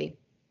beagle, Libby.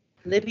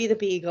 Libby the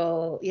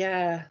beagle.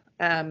 Yeah.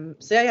 So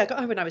yeah, I got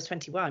her when I was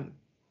 21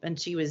 and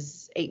she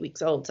was 8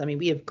 weeks old. So, I mean,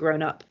 we have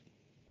grown up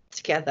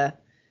together.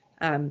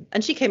 And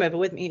she came over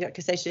with me, like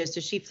I say, so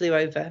she flew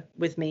over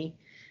with me.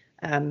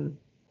 And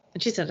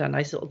she's had a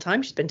nice little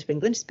time. She's been to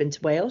England, she's been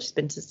to Wales, she's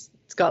been to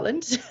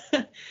Scotland.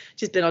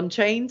 She's been on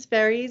trains,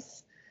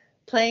 ferries,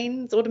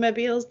 planes,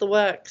 automobiles, the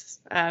works.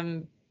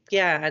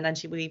 Yeah, and then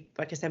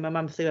like I said, my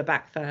mum flew her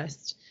back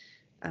first,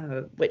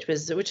 which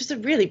was a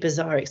really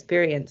bizarre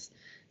experience.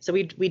 So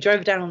we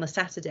drove down on the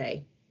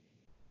Saturday.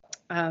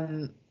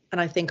 And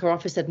I think our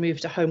office had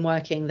moved to home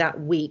working that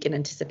week in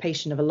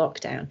anticipation of a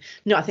lockdown.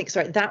 No, I think,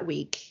 sorry, that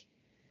week.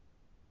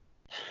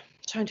 I'm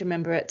trying to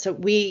remember it. So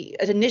we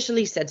had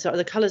initially said, so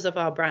the colours of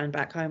our brand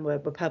back home were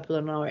purple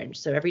and orange.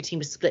 So every team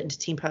was split into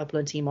team purple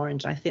and team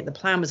orange. And I think the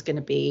plan was going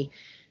to be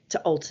to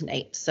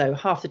alternate. So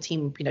half the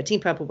team, team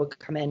purple would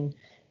come in,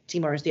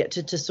 team orange,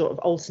 to sort of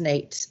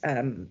alternate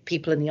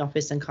people in the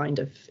office and kind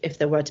of, if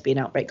there were to be an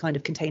outbreak, kind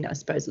of contain it, I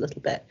suppose, a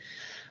little bit.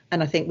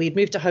 And I think we'd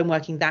moved to home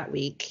working that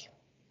week.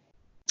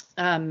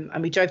 And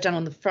we drove down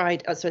on the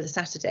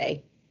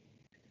Saturday.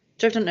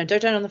 Drove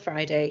down on the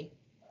Friday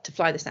to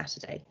fly the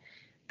Saturday,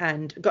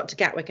 and got to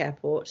Gatwick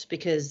Airport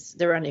because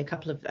there are only a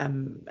couple of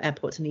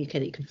airports in the UK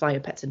that you can fly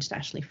your pets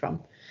internationally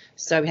from.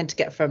 So we had to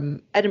get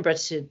from Edinburgh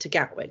to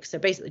Gatwick. So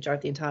basically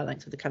drive the entire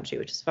length of the country,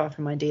 which is far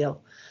from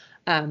ideal.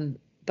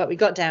 But we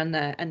got down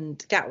there,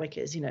 and Gatwick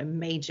is,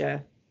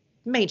 major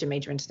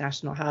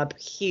international hub,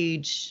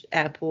 huge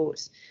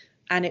airport,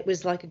 and it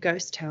was like a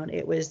ghost town.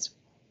 It was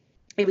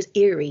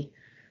eerie.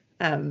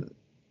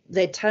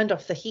 They turned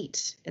off the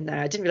heat in there.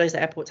 I didn't realize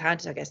the airport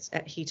had, I guess,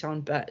 heat on,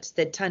 but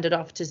they turned it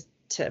off to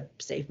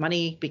save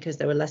money because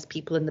there were less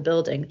people in the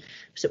building.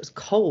 So it was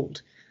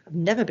cold. I've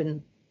never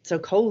been so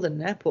cold in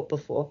an airport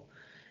before.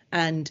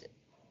 And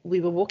we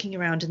were walking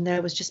around, and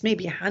there was just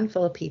maybe a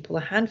handful of people,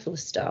 a handful of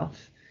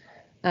staff,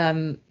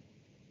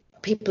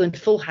 people in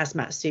full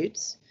hazmat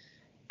suits.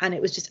 And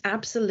it was just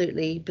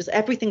absolutely, because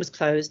everything was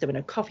closed. There were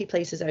no coffee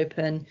places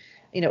open,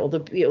 all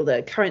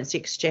the currency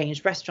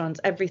exchange, restaurants,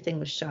 everything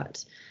was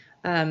shut.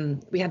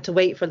 We had to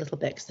wait for a little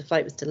bit because the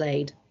flight was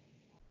delayed.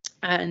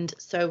 And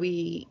so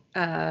we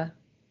were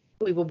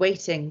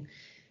waiting,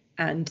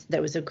 and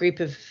there was a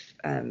group of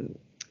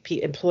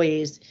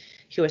employees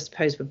who I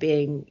suppose were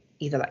being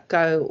either let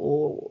go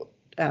or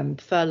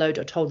furloughed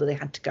or told that they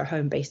had to go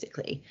home,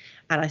 basically.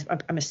 And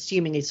I'm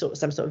assuming it's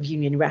some sort of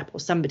union rep or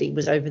somebody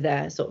was over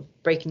there sort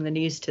of breaking the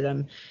news to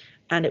them.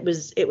 And it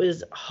was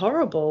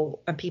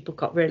horrible, and people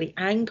got really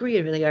angry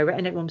and really irate,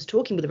 and everyone was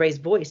talking with a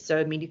raised voice. So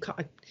I mean, you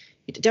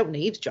don't want to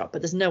eavesdrop,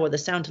 but there's no other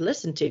sound to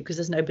listen to because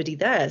there's nobody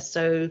there.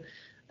 So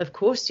of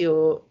course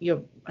you're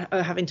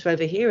having to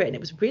overhear it, and it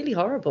was really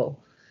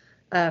horrible.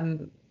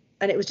 And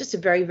it was just a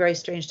very, very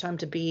strange time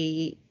to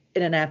be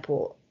in an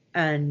airport.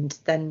 And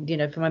then,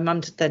 for my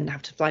mum to then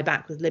have to fly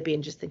back with Libby,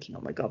 and just thinking,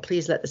 oh my God,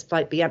 please let this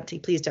flight be empty.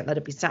 Please don't let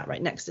it be sat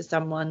right next to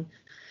someone.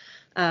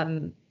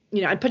 And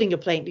putting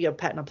your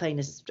pet on a plane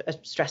is a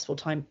stressful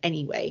time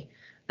anyway,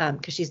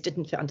 because she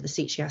didn't fit under the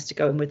seat. She has to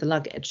go in with the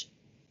luggage.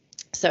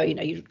 So,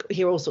 you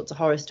hear all sorts of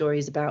horror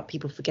stories about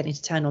people forgetting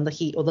to turn on the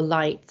heat or the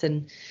lights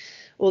and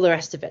all the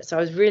rest of it. So I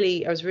was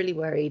really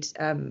worried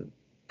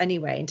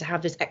anyway, and to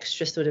have this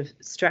extra sort of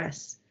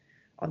stress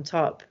on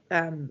top.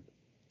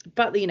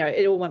 But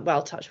it all went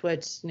well, touch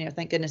wood.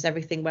 Thank goodness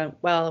everything went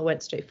well. It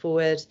went straight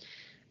forward.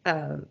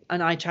 And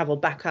I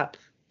travelled back up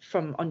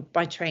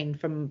by train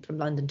from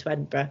London to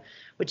Edinburgh,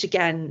 which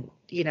again,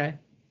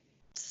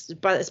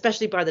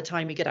 especially by the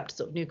time you get up to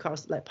sort of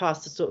Newcastle, like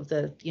past the sort of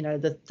the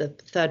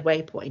third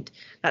waypoint,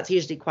 that's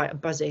usually quite a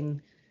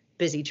buzzing,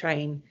 busy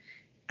train,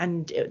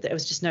 and there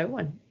was just no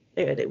one.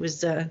 It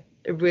was a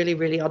really,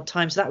 really odd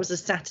time. So that was a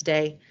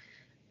Saturday.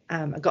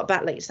 I got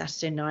back late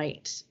Saturday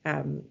night,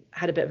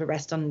 had a bit of a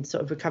rest on,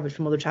 sort of recovered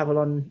from all the travel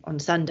on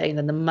Sunday, and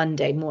then the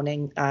Monday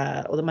morning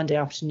or the Monday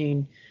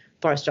afternoon,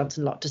 Boris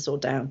Johnson lot to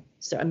sort down.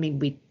 So, I mean,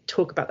 we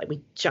talk about that,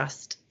 we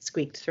just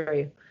squeaked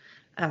through.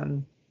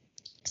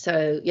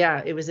 So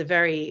yeah, it was a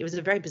very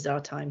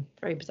bizarre time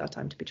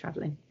to be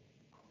traveling.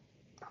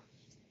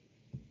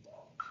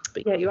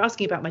 But yeah, you're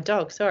asking about my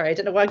dog. Sorry, I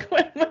don't know why I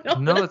went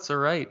on. No, it's all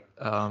right.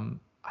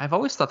 I've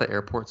always thought that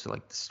airports are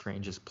like the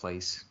strangest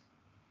place.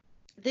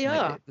 They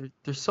are.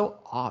 They're so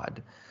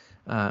odd.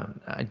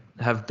 I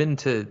have been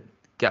to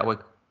Gatwick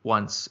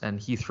once and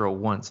Heathrow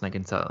once, and I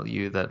can tell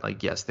you that,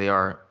 like, yes, they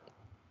are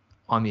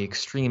on the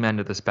extreme end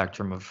of the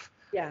spectrum of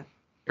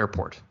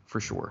airport, for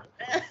sure.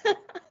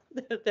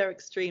 They're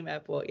extreme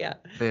airport, yeah.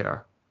 They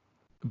are.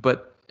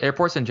 But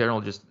airports in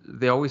general,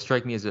 they always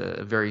strike me as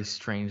a very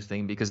strange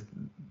thing, because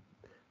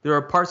there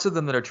are parts of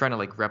them that are trying to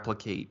like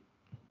replicate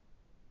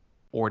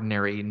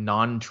ordinary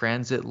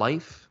non-transit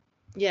life.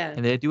 Yeah.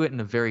 And they do it in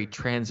a very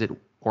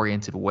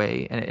transit-oriented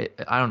way. And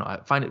I don't know, I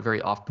find it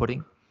very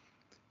off-putting.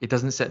 It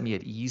doesn't set me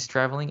at ease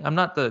traveling. I'm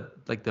not the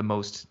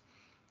most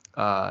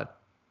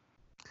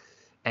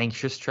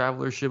anxious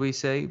traveler, should we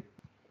say.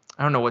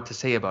 I don't know what to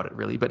say about it,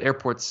 really. But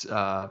airports,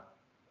 they're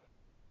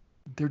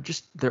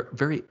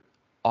very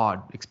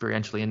odd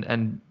experientially.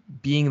 And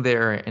being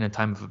there in a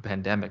time of a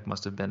pandemic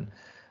must have been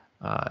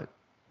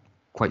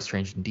quite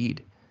strange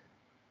indeed.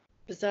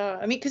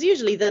 Bizarre. I mean, because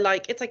usually they're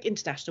like, it's like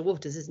international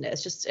waters, isn't it?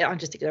 It's just,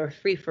 they're a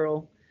free for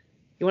all.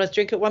 You want to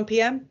drink at 1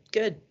 p.m?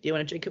 Good. Do you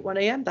want to drink at 1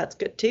 a.m? That's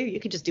good too. You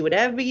can just do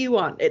whatever you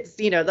want. It's,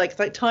 it's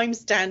like time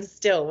stands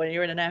still when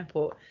you're in an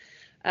airport.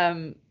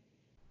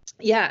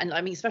 Yeah, and I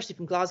mean, especially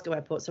from Glasgow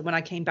Airport. So when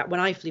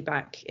I flew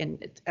back in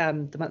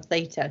the month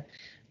later,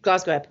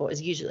 Glasgow Airport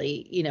is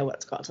usually,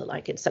 what Scots are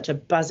like. It's such a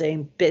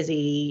buzzing,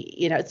 busy,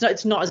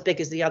 it's not as big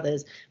as the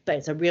others, but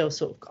it's a real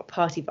sort of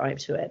party vibe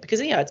to it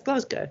because, it's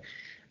Glasgow.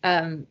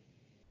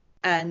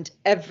 And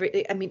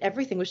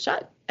everything was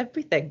shut.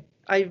 Everything.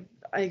 I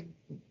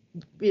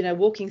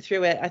walking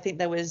through it, I think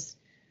there was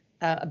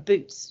a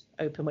Boots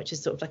open, which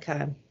is sort of like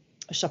a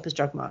shopper's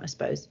drug mart, I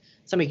suppose.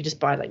 Somewhere you could just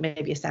buy like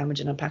maybe a sandwich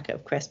and a packet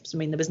of crisps. I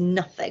mean, there was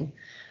nothing.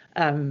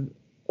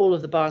 All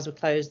of the bars were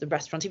closed, the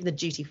restaurants, even the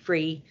duty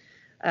free.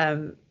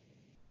 And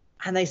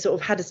they sort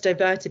of had us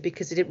diverted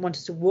because they didn't want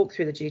us to walk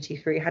through the duty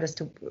free. Had us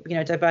to,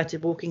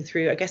 diverted walking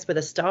through, I guess, where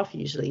the staff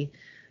usually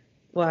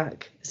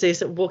work. So you're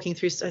sort of walking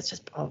through. So it's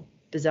just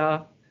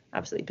bizarre,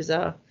 absolutely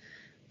bizarre.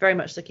 Very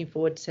much looking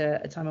forward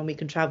to a time when we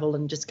can travel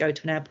and just go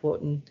to an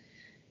airport and,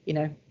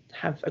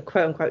 have a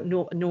quote unquote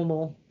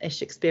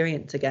normal-ish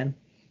experience again.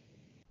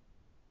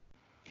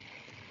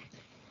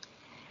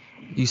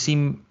 You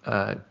seem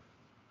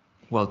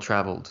well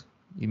traveled.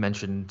 You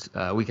mentioned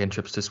weekend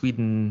trips to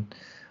Sweden,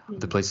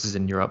 the places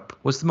in Europe.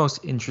 What's the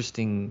most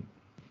interesting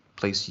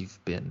place you've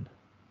been?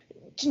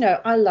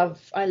 I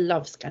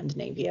love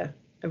Scandinavia.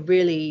 I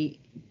really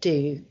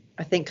do.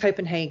 I think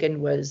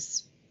Copenhagen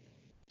was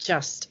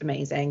just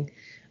amazing.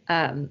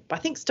 But I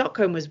think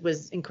Stockholm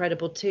was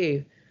incredible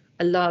too.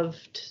 I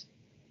loved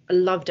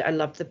it. I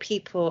loved the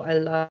people. I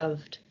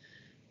loved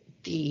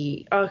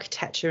the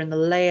architecture and the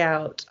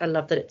layout. I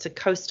love that it's a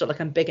coastal, I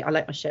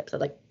like my ships. I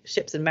like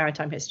ships and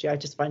maritime history. I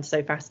just find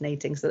so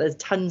fascinating. So there's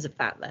tons of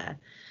that there.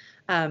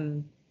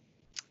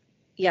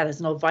 There's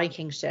an old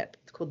Viking ship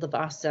called the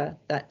Vasa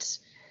that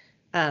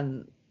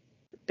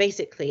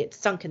basically it's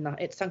sunk in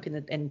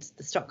the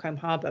Stockholm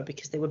harbour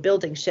because they were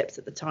building ships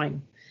at the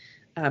time.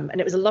 And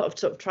it was a lot of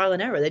sort of trial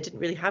and error. They didn't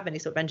really have any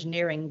sort of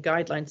engineering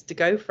guidelines to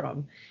go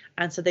from.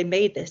 And so they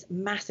made this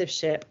massive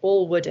ship,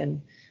 all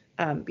wooden,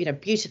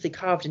 beautifully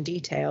carved and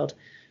detailed.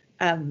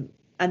 And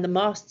the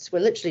masts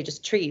were literally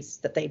just trees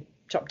that they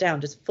chopped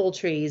down, just full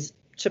trees,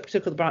 took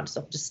all the branches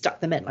off, just stuck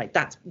them in. Like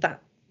that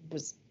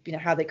was,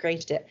 how they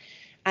created it.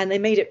 And they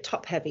made it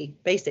top heavy,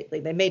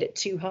 basically. They made it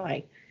too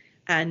high.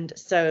 And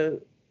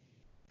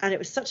it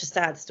was such a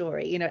sad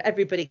story.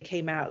 Everybody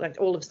came out, like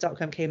all of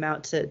Stockholm came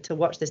out to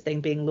watch this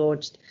thing being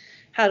launched,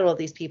 had all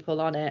these people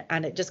on it,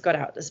 and it just got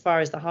out as far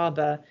as the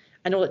harbour.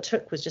 And all it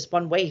took was just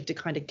one wave to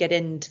kind of get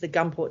into the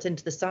gun ports,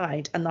 into the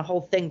side, and the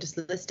whole thing just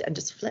listed and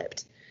just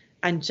flipped.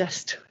 And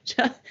just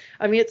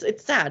I mean,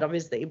 it's sad,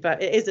 obviously,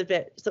 but it is a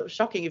bit sort of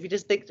shocking if you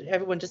just think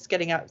everyone just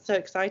getting out so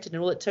excited,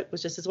 and all it took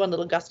was just this one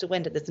little gust of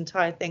wind and this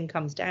entire thing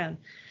comes down.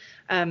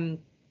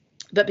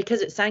 But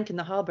because it sank in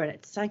the harbour and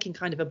it sank in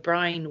kind of a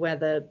brine where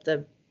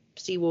the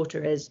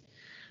seawater is,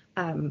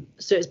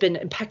 so it's been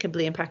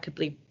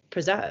impeccably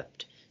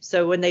preserved.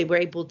 So when they were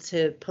able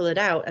to pull it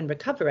out and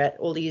recover it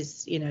all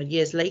these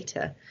years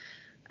later,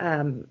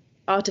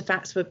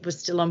 artifacts were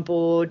still on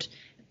board,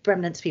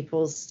 remnants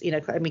people's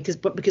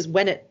because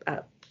when it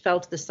fell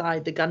to the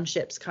side, the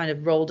gunships kind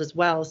of rolled as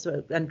well,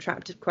 so and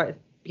trapped quite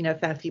a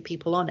fair few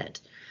people on it.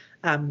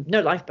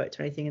 No lifeboats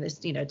or anything, and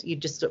it's you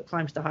just sort of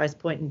climbed to the highest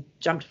point and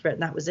jumped for it,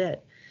 and that was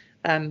it.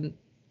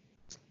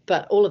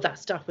 But all of that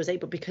stuff was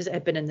able, because it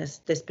had been in this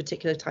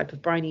particular type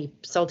of briny,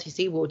 salty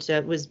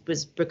seawater, was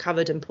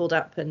recovered and pulled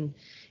up and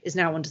is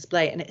now on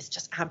display, and it's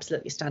just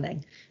absolutely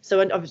stunning.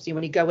 So, and obviously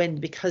when you go in,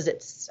 because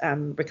it's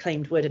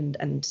reclaimed wood,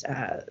 and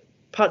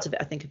parts of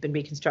it I think have been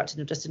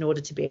reconstructed just in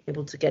order to be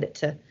able to get it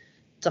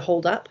to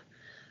hold up.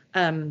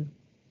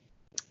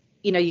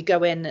 You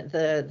go in,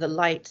 the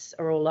lights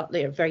are all up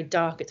there, very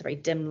dark. It's a very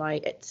dim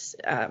light. It's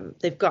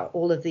they've got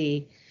all of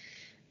the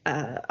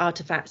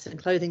artifacts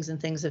and clothings and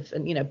things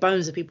and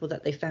bones of people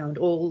that they found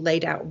all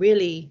laid out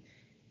really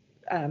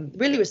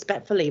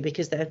respectfully,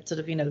 because they're sort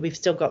of we've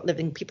still got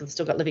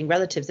living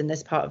relatives in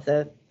this part of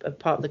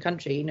the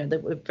country. They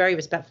were very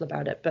respectful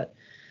about it. But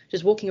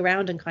just walking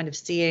around and kind of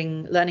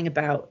learning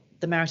about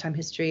the maritime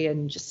history,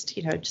 and just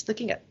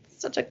looking at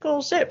such a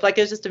cool ship, like,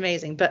 it's just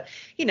amazing. But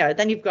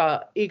then you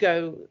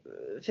go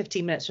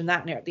 15 minutes from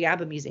that, and you're at the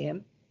ABBA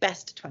Museum.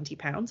 Best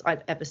 £20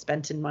 I've ever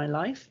spent in my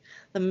life.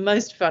 The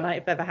most fun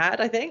I've ever had,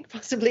 I think,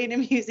 possibly in a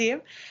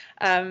museum.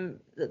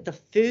 The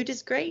food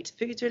is great.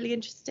 Food's really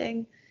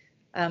interesting.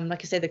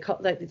 Like I say,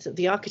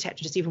 the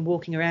architecture, just even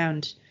walking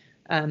around,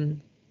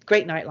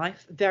 great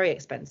nightlife, very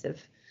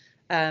expensive.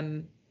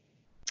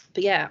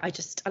 But yeah, I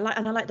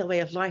like the way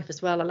of life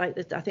as well. I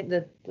think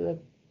the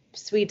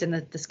Swedes and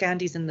the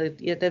Scandies and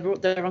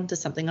they're onto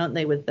something, aren't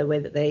they, with the way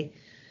that they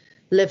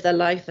live their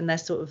life and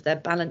their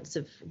balance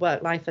of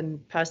work life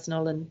and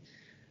personal. And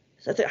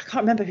so I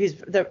can't remember who's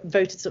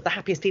voted sort of the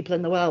happiest people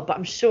in the world, but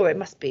I'm sure it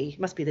must be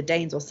the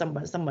Danes or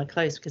somewhere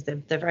close, because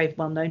they're very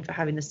well known for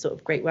having this sort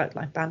of great work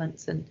life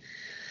balance. And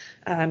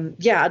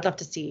I'd love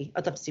to see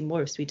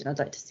more of Sweden. I'd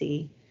like to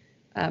see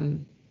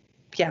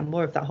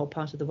more of that whole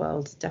part of the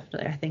world.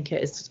 Definitely, I think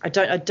it is. I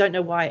don't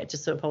know why it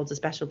just sort of holds a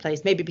special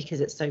place. Maybe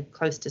because it's so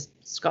close to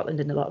Scotland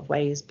in a lot of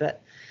ways,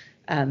 but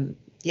I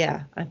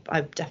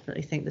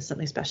definitely think there's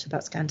something special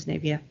about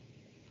Scandinavia.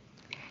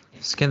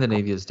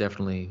 Scandinavia is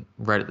definitely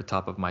right at the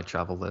top of my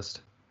travel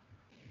list.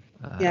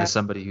 As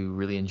somebody who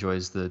really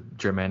enjoys the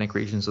Germanic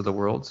regions of the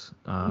world,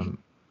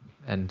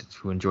 and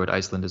who enjoyed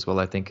Iceland as well,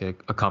 I think a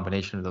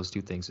combination of those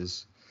two things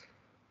is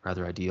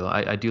rather ideal.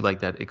 I do like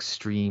that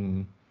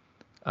extreme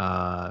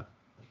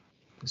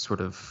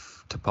sort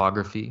of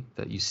topography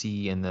that you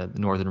see in the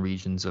northern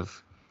regions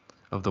of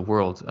the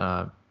world.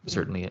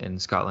 Certainly in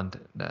Scotland,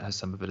 that has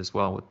some of it as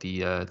well, with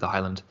the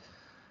Highland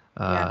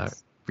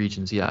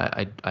regions.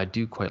 Yeah, I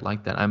do quite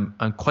like that.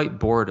 I'm quite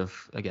bored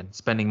of, again,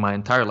 spending my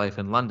entire life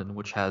in London,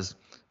 which has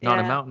not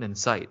a mountain in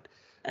sight.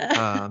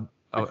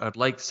 I'd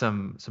like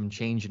some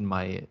change in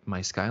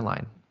my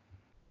skyline.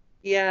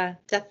 Yeah,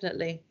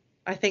 definitely.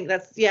 I think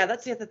that's the other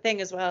thing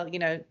as well.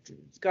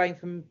 Going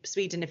from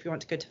Sweden, if you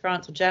want to go to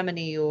France or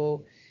Germany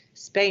or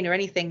Spain or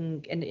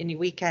anything in your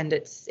weekend,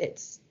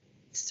 it's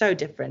so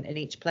different in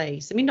each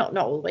place. I mean, not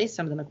always.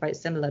 Some of them are quite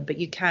similar, but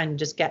you can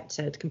just get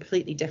to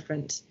completely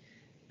different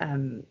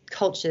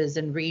cultures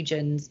and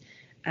regions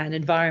and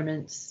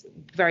environments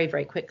very,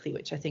 very quickly,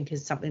 which I think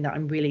is something that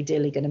I'm really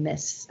dearly going to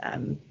miss.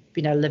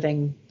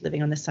 Living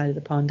on this side of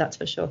the pond, that's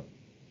for sure.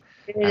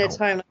 In a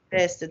time like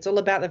this, it's all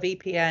about the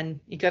VPN.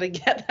 You got to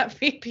get that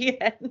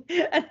VPN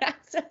and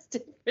access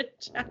different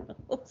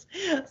channels.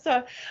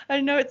 So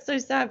I know it's so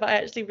sad, but I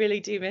actually really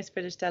do miss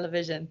British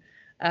television.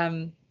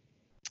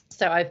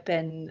 So I've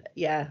been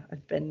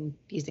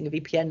using a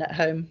VPN at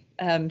home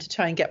to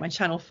try and get my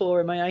Channel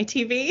 4 and my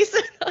ITV, so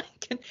that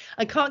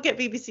I can't get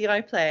BBC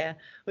iPlayer,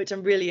 which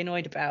I'm really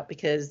annoyed about,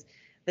 because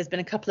there's been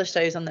a couple of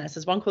shows on there. So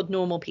there's one called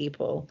Normal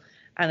People,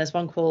 and there's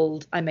one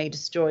called I May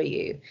Destroy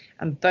You,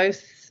 and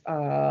both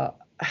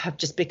have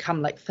just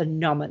become like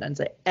phenomenons.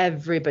 Like,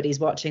 everybody's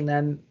watching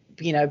them.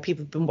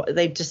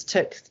 They just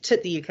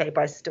took the UK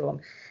by storm,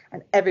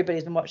 and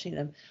everybody's been watching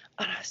them.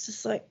 And I was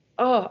just like,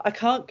 I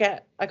can't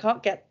get.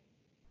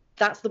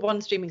 That's the one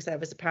streaming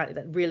service apparently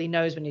that really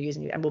knows when you're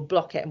using it and will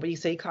block it. And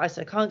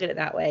I can't get it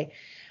that way.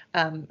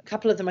 A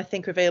couple of them I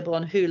think are available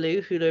on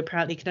Hulu. Hulu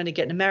apparently can only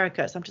get in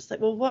America. So I'm just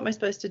like, well, what am I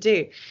supposed to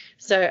do?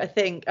 So I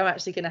think I'm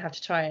actually going to have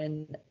to try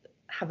and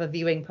have a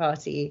viewing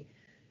party.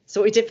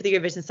 So what we did for the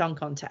Eurovision Song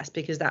Contest,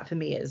 because that for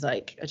me is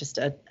like just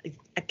a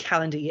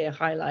calendar year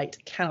highlight.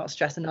 Cannot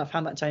stress enough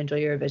how much I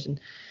enjoy Eurovision.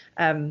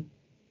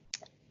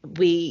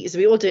 We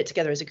all do it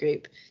together as a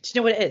group. Do you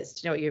know what it is?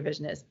 Do you know what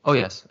Eurovision is? Oh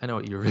yes, I know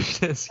what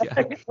Eurovision is. Yeah.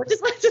 I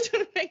just wanted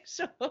to make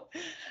sure.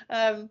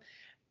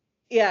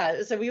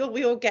 So we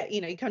all get,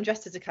 you come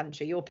dressed as a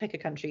country. You all pick a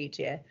country each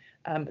year.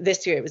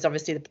 This year it was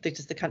obviously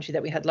just the country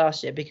that we had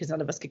last year, because none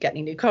of us could get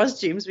any new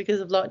costumes because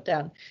of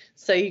lockdown.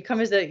 So you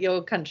come as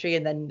your country,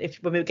 and then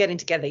when we were getting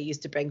together, you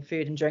used to bring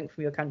food and drink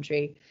from your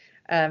country.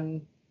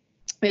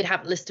 We'd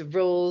have a list of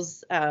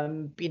rules,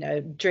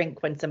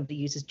 drink when somebody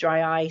uses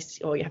dry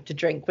ice, or you have to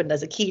drink when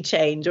there's a key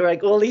change, or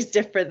like all these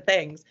different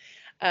things.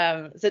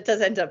 So it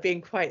does end up being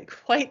quite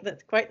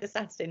the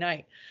Saturday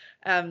night.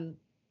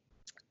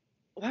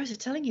 Why was I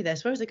telling you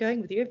this? Where was I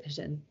going with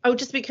Eurovision? Oh,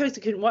 just because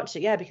I couldn't watch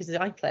it. Yeah, because of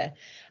the iPlayer.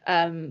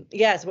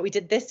 So what we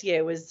did this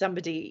year was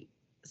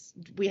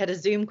we had a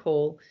Zoom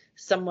call.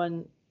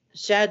 Someone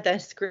shared their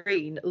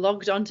screen,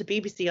 logged on to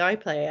BBC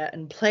iPlayer,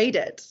 and played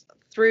it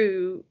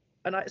through.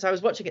 So I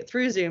was watching it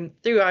through Zoom,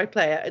 through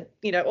iPlayer.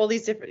 All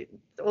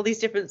these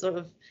different sort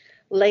of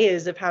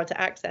layers of how to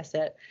access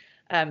it.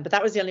 But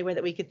that was the only way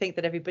that we could think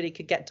that everybody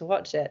could get to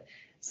watch it.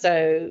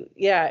 So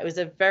yeah, it was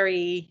a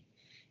very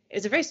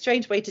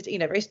strange way to,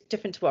 very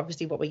different to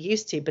obviously what we're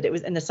used to, but it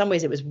was, in some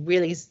ways, it was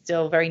really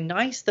still very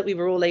nice that we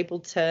were all able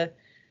to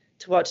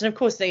watch. And of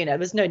course, there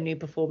was no new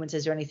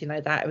performances or anything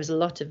like that. It was a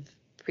lot of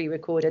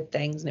pre-recorded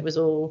things, and it was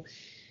all,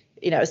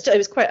 it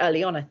was quite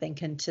early on, I think,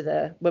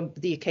 when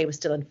the UK was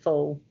still in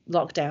full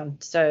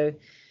lockdown. So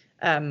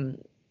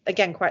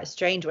again, quite a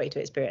strange way to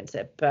experience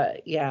it,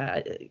 but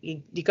yeah,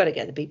 you got to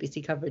get the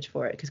BBC coverage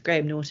for it, because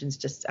Graham Norton's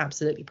just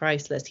absolutely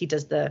priceless. He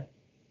does the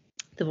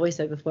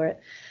voiceover for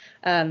it.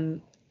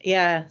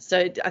 Yeah,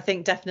 so I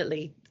think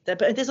definitely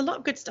but there's a lot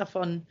of good stuff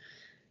on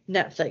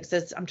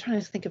Netflix. I'm trying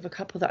to think of a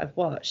couple that I've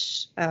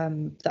watched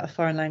that are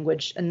foreign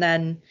language, and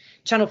then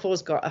Channel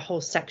 4's got a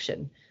whole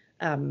section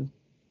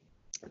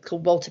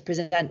called Walter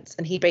Presents,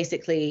 and he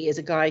basically is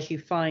a guy who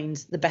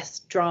finds the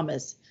best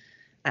dramas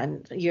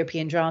and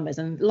European dramas,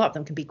 and a lot of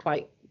them can be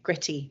quite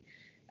gritty,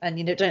 and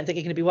don't think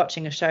you're going to be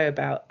watching a show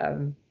about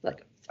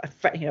like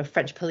a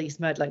French police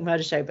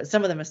murder show, but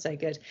some of them are so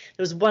good.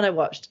 There was one I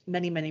watched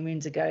many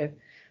moons ago,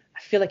 I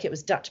feel like it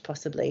was Dutch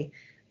possibly,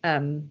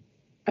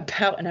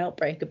 about an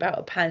outbreak, about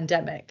a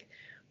pandemic,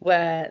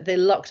 where they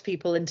locked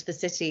people into the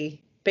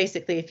city.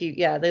 Basically,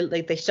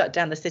 they shut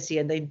down the city,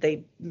 and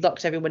they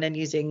locked everyone in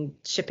using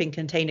shipping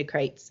container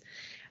crates,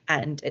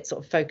 and it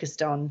sort of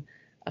focused on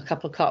a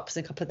couple of cops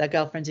and a couple of their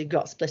girlfriends who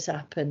got split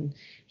up, and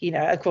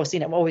of course,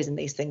 always in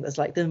these things there's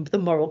like the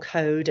moral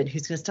code and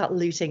who's going to start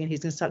looting and who's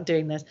going to start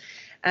doing this.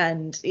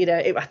 And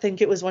I think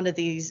it was one of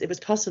these, it was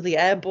possibly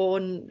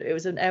airborne, it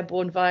was an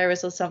airborne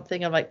virus or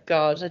something. I'm like,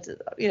 God,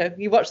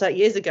 you watched that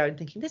years ago and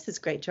thinking this is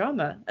great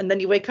drama, and then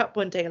you wake up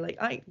one day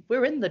like,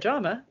 we're in the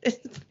drama.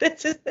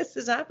 this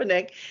is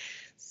happening.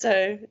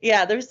 So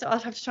yeah, I'll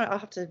have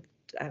to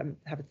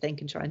have a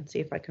think and try and see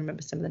if I can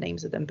remember some of the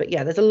names of them. But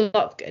yeah, there's a lot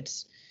of good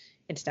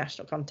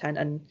international content,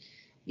 and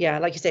yeah,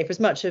 like you say, for as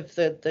much of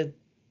the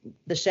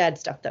shared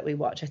stuff that we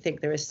watch, I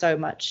think there is so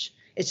much.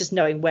 It's just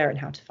knowing where and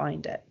how to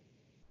find it.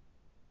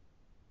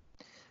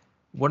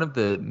 One of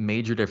the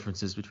major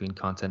differences between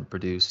content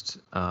produced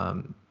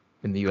in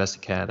the US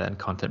and Canada and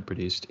content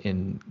produced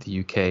in the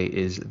UK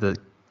is the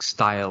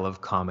style of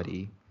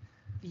comedy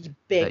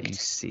that you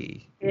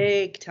see.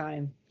 Big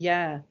time,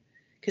 yeah,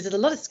 because there's a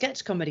lot of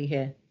sketch comedy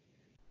here.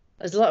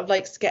 There's a lot of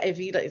like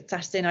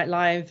Saturday Night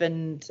Live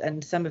and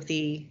some of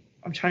the,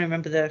 I'm trying to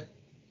remember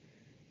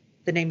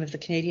the name of the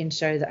Canadian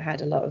show that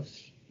had a lot of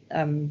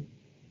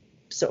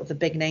sort of the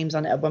big names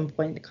on it at one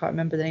point. I can't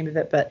remember the name of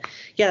it, but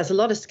yeah, there's a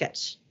lot of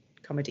sketch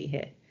comedy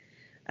here.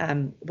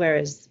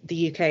 Whereas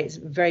the UK is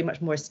very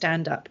much more a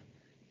stand-up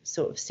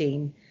sort of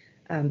scene.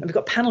 And we've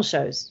got panel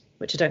shows,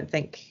 which I don't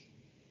think,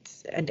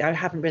 and I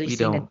haven't really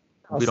seen it.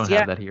 We don't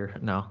have that here,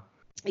 no.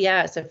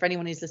 Yeah, so for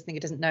anyone who's listening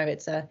who doesn't know,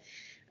 it's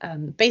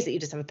basically you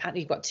just have a panel.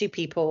 You've got two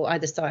people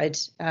either side,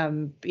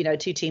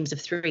 two teams of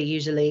three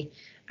usually,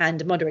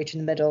 and a moderator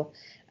in the middle.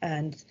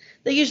 And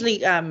they're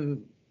usually a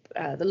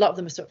lot of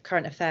them are sort of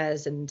current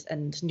affairs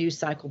and news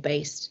cycle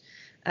based.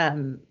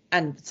 And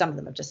some of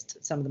them are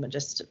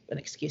just an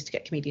excuse to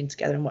get comedians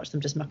together and watch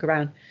them just muck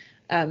around.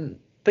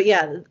 But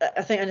yeah,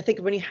 I think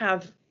when you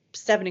have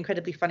 7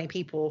 incredibly funny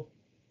people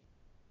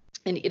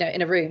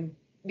in a room,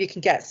 you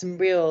can get some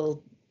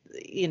real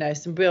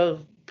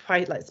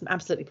some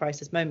absolutely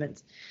priceless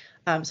moments.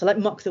 So like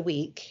Mock the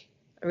Week,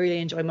 I really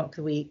enjoy Mock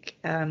the Week.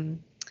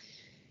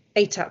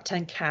 8 Out of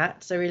 10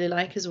 Cats I really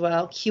like as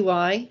well.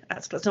 QI,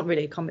 that's not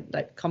really a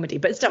comedy,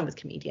 but it's done with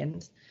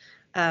comedians.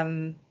 8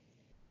 Out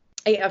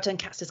of 10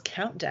 Cats is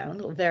Countdown, a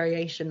little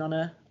variation on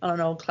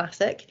an old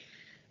classic.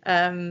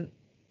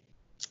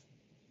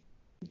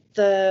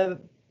 The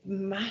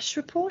MASH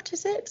Report,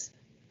 is it?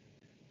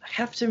 I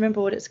have to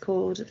remember what it's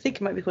called. I think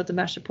it might be called the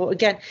MASH Report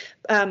again.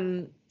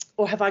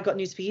 Or Have I Got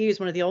News for You is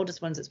one of the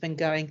oldest ones that's been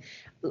going.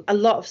 A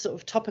lot of sort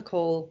of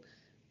topical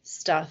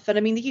stuff. And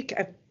I mean, the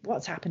UK,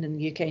 what's happened in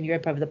the UK and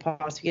Europe over the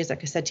past few years,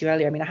 like I said to you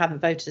earlier, I mean, I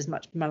haven't voted as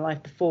much in my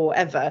life before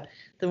ever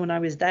than when I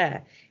was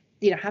there.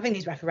 Having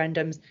these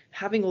referendums,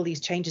 having all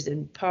these changes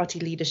in party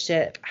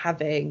leadership,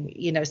 having,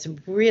 some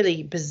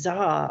really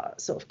bizarre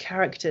sort of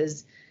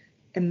characters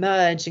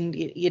emerging,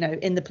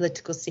 in the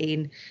political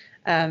scene.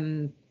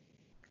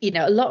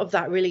 A lot of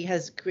that really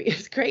has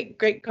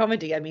great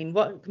comedy. I mean,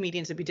 what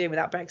comedians would be doing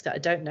without Brexit, I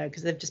don't know,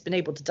 because they've just been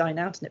able to dine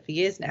out in it for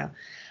years now.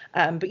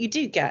 But you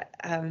do get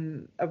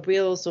a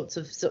real sort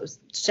of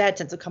shared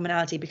sense of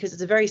commonality, because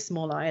it's a very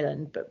small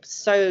island, but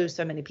so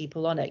many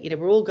people on it.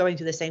 We're all going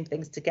through the same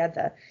things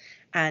together.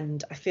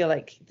 And I feel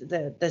like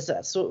there's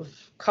a sort of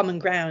common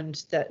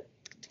ground that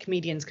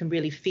comedians can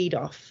really feed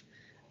off.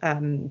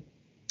 And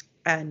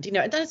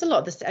there's a lot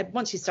of this.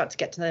 Once you start to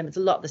get to know them, it's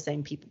a lot of the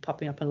same people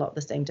popping up on a lot of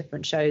the same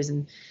different shows.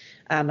 And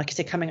like I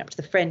say, coming up to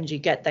the Fringe, you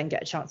get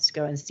a chance to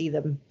go and see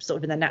them sort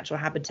of in their natural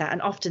habitat. And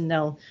often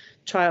they'll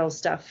trial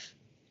stuff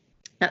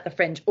at the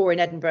Fringe or in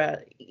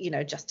Edinburgh,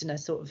 just in a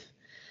sort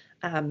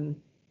of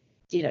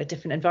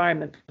different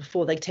environment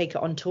before they take it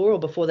on tour or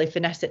before they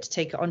finesse it to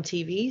take it on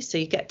TV. So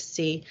you get to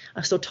see.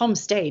 I saw Tom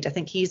Stade. I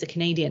think he's a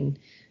Canadian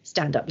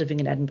stand-up living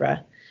in Edinburgh.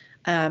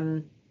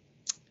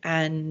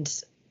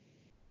 and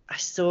I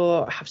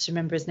have to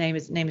remember his name.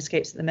 His name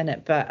escapes at the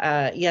minute,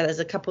 but yeah, there's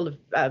a couple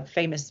of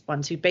famous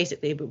ones who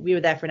basically, we were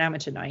there for an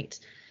amateur night,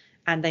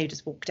 and they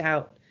just walked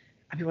out,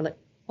 and people were like,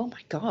 "Oh my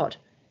God,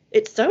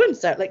 it's so and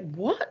so!" Like,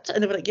 what?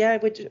 And they were like, "Yeah,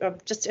 we're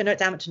just, I know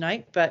it's amateur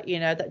night, but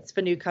that's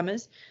for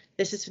newcomers.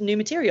 This is for new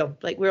material.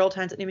 Like, we're old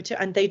hands at new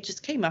material." And they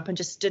just came up and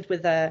just stood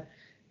with a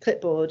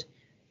clipboard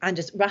and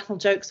just rattled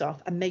jokes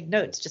off and made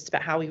notes just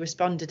about how we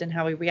responded and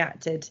how we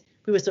reacted.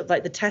 We were sort of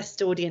like the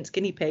test audience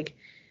guinea pig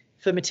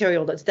for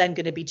material that's then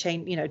going to be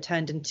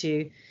turned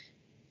into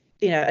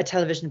a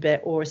television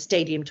bit or a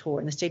stadium tour,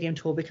 and the stadium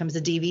tour becomes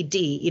a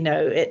DVD.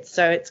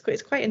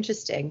 It's quite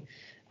interesting.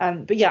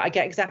 But yeah, I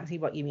get exactly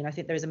what you mean. I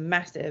think there is a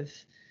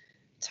massive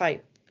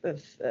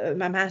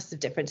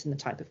difference in the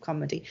type of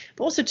comedy,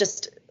 but also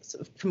just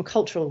sort of from a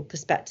cultural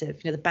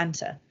perspective, the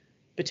banter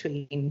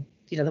between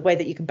the way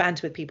that you can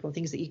banter with people,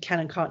 things that you can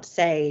and can't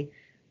say,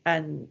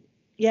 and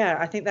yeah,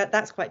 I think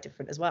that's quite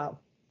different as well.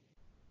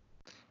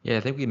 Yeah, I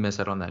think we miss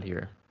out on that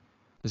here.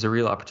 There's a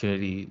real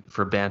opportunity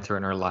for banter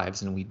in our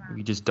lives, and we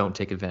just don't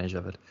take advantage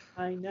of it.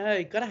 I know,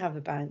 you got to have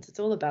the bounce. It's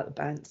all about the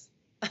bounce.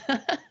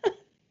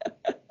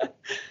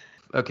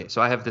 Okay,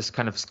 so I have this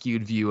kind of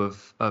skewed view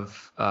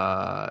of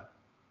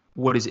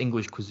what is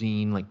English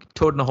cuisine, like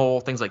toad in a hole,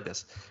 things like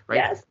this, right?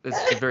 Yes.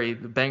 It's very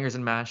bangers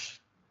and mash,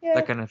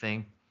 that kind of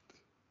thing.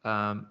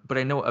 But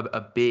I know a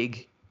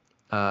big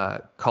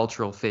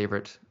cultural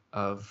favorite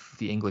of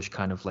the English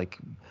kind of like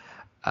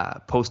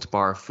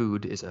post-bar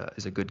food is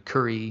a good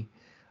curry,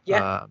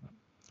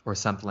 or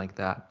something like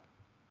that.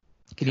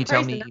 Can you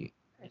tell me?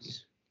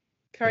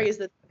 Curry is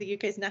the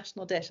UK's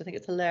national dish. I think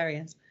it's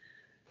hilarious.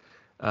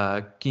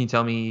 Can you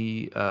tell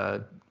me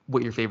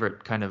what your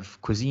favorite kind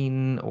of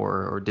cuisine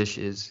or dish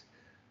is?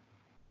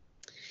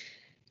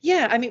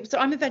 Yeah, I mean, so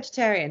I'm a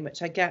vegetarian,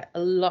 which I get a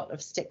lot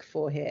of stick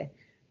for here.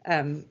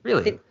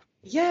 Really?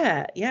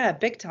 Yeah,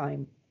 big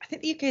time. I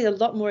think the UK is a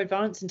lot more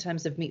advanced in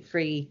terms of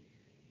meat-free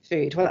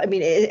food. Well, I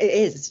mean, it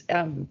is.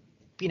 I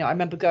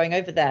remember going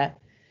over there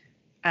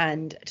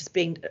and just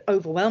being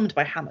overwhelmed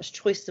by how much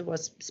choice there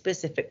was,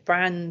 specific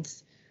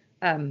brands.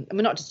 And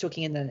we're not just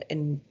talking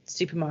in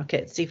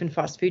supermarkets, even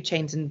fast food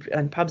chains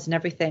and pubs and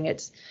everything.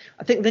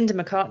 I think Linda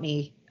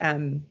McCartney,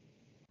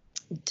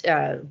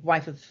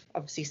 wife of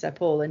obviously Sir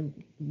Paul,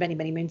 and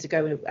many moons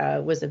ago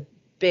was a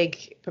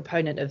big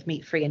proponent of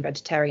meat-free and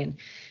vegetarian,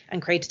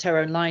 and created her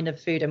own line of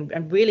food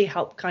and really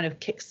helped kind of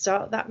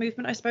kickstart that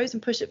movement, I suppose,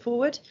 and push it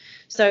forward.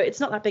 So it's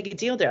not that big a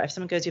deal there. If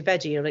someone goes, "You're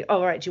veggie," you're like, "Oh,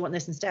 all right, do you want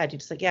this instead?" You're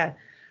just like, "Yeah."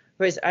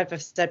 Whereas I've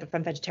said, if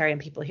I'm vegetarian,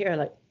 people here are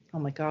like, "Oh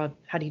my God,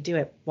 how do you do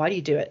it? Why do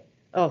you do it?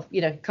 Oh,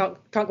 can't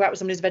go out with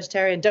somebody who's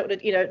vegetarian. Don't,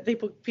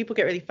 people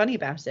get really funny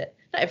about it.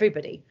 Not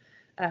everybody.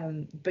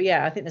 But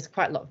yeah, I think there's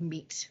quite a lot of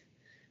meat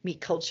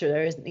culture.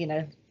 There isn't,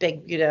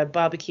 big,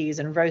 barbecues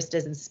and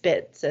roasters and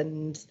spits,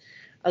 and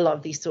a lot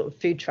of these sort of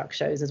food truck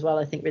shows as well,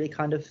 I think really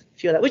kind of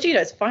fuel that, which,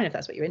 it's fine if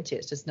that's what you're into.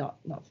 It's just not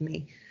for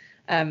me.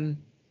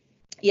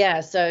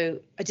 Yeah, so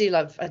I do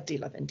love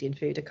Indian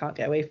food. I can't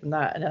get away from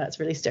that. I know that's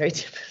really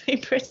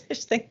stereotypically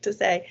British thing to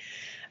say.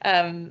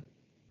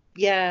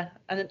 Yeah,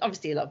 and then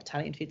obviously a lot of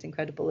Italian food's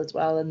incredible as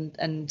well.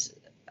 And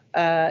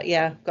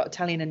yeah, got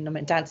Italian on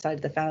my dad's side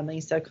of the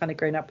family, so kind of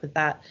grown up with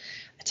that.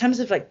 In terms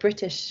of like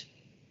British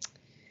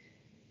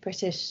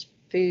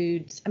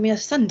foods, I mean, a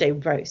Sunday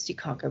roast, you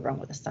can't go wrong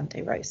with a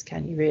Sunday roast,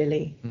 can you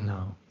really?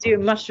 No. Do a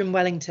mushroom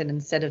Wellington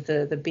instead of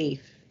the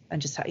beef,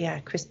 and just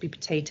crispy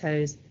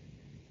potatoes,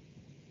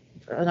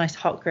 a nice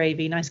hot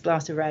gravy, nice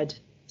glass of red.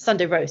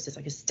 Sunday roast is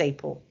like a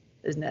staple,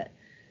 isn't it?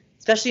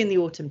 Especially in the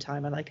autumn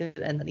time. I like it,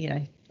 and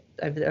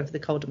over the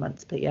colder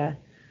months. But yeah,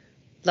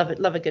 love it.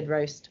 Love a good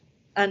roast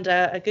and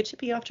a good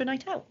chippy after a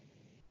night out.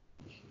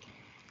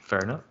 Fair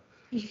enough.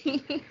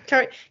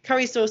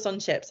 curry sauce on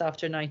chips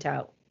after a night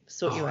out.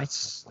 Sort you out.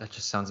 That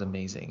just sounds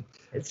amazing.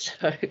 It's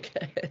so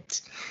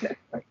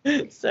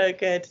good. So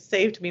good.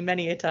 Saved me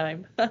many a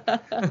time.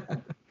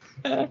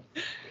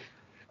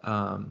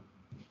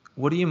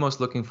 What are you most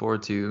looking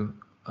forward to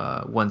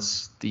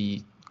once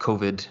the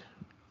COVID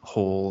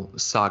whole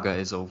saga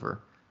is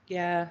over?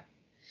 Yeah,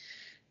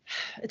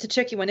 it's a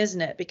tricky one,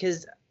 isn't it?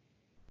 Because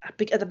at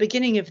the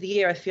beginning of the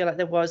year, I feel like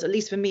there was, at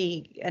least for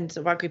me and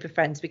sort of our group of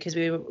friends, because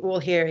we were all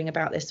hearing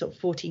about this sort of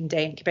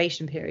 14-day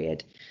incubation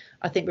period.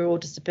 I think we were all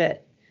just a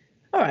bit,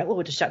 all right, well,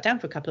 we'll just shut down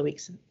for a couple of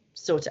weeks,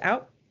 sort it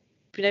out.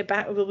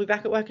 We'll be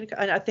back at work.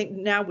 And I think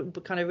now we're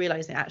kind of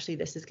realizing actually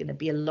this is going to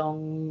be a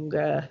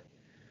longer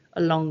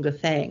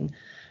thing.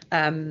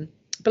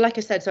 But like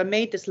I said, so I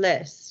made this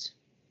list.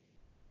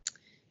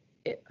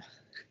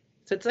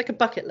 So it's like a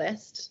bucket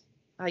list.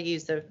 I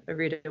use a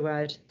ruder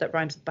word that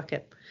rhymes with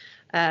bucket.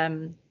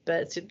 But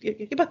it's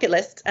your bucket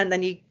list, and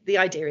then the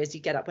idea is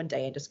you get up one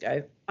day and just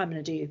go, I'm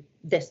going to do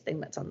this thing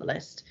that's on the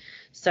list.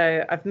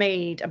 So I've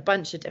made a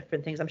bunch of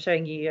different things. I'm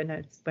showing you. I know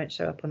it won't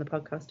show up on the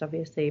podcast,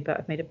 obviously, but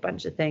I've made a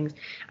bunch of things,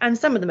 and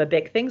some of them are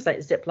big things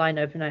like zip line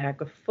over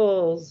Niagara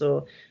Falls,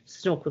 or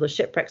snorkel the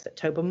shipwrecks at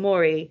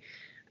Tobermory.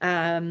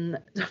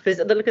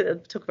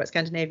 Talk about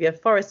Scandinavia.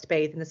 Forest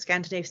bathe in the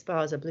Scandinave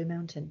spas of Blue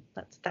Mountain.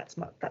 That's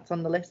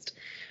on the list.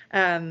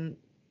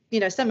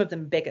 some of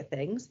them bigger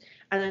things,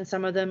 and then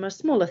some of them are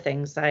smaller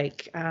things,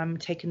 like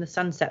taking the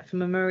sunset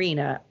from a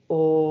marina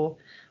or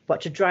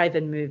watch a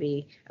drive-in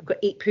movie. I've got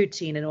eat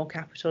poutine in all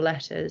capital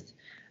letters.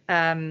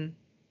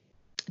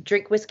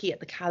 Drink whiskey at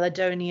the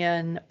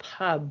Caledonian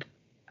pub.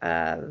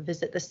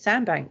 Visit the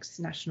Sandbanks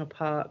National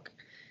Park.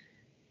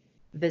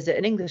 Visit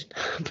an English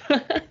pub.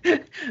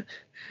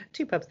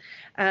 2 pubs.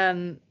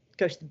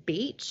 Go to the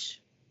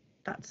beach.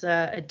 That's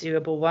a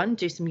doable one.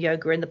 Do some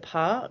yoga in the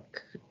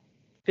park.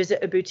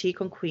 Visit a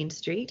boutique on Queen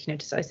Street.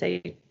 Just I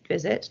say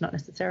visit, not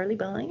necessarily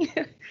buy.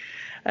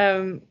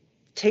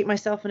 Take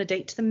myself on a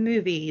date to the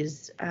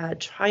movies.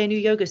 Try a new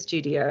yoga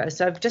studio.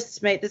 So I've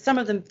just made some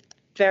of them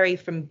vary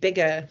from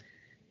bigger,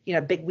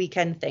 big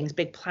weekend things,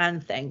 big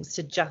plan things,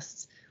 to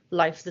just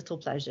life's little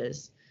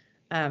pleasures.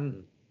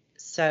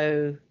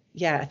 So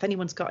yeah, if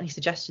anyone's got any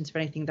suggestions for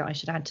anything that I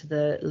should add to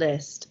the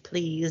list,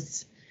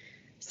 please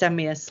send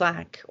me a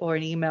Slack or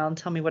an email and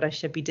tell me what I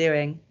should be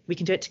doing. We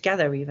can do it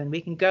together. Even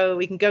we can go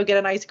get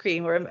an ice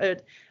cream or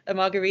a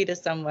margarita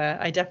somewhere.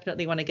 I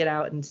definitely want to get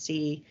out and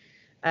see,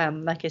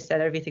 like I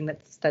said, everything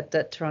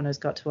that Toronto's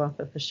got to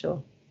offer, for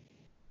sure.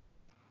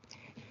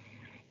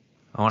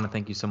 I want to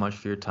thank you so much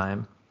for your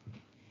time.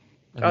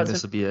 I think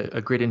this will be a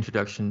great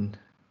introduction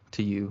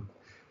to you.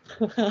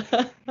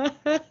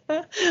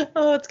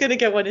 Oh, it's gonna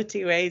go one of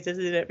 2 ways,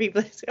 isn't it?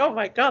 People say, "Oh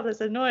my God,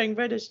 this annoying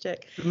British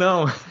chick."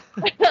 No,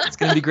 it's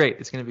gonna be great.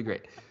 It's gonna be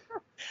great.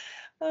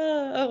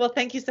 Oh well,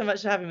 thank you so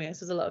much for having me.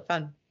 This was a lot of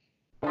fun.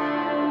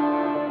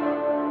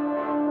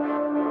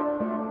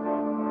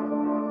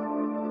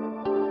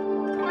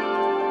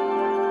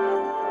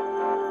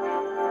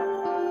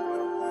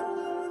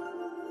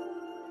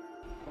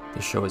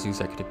 The show is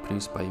executive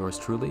produced by yours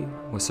truly,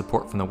 with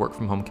support from the Work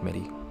From Home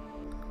Committee.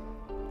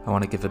 I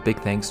want to give a big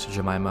thanks to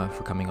Jemima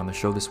for coming on the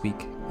show this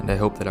week, and I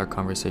hope that our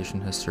conversation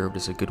has served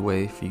as a good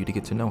way for you to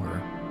get to know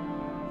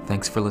her.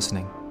 Thanks for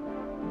listening.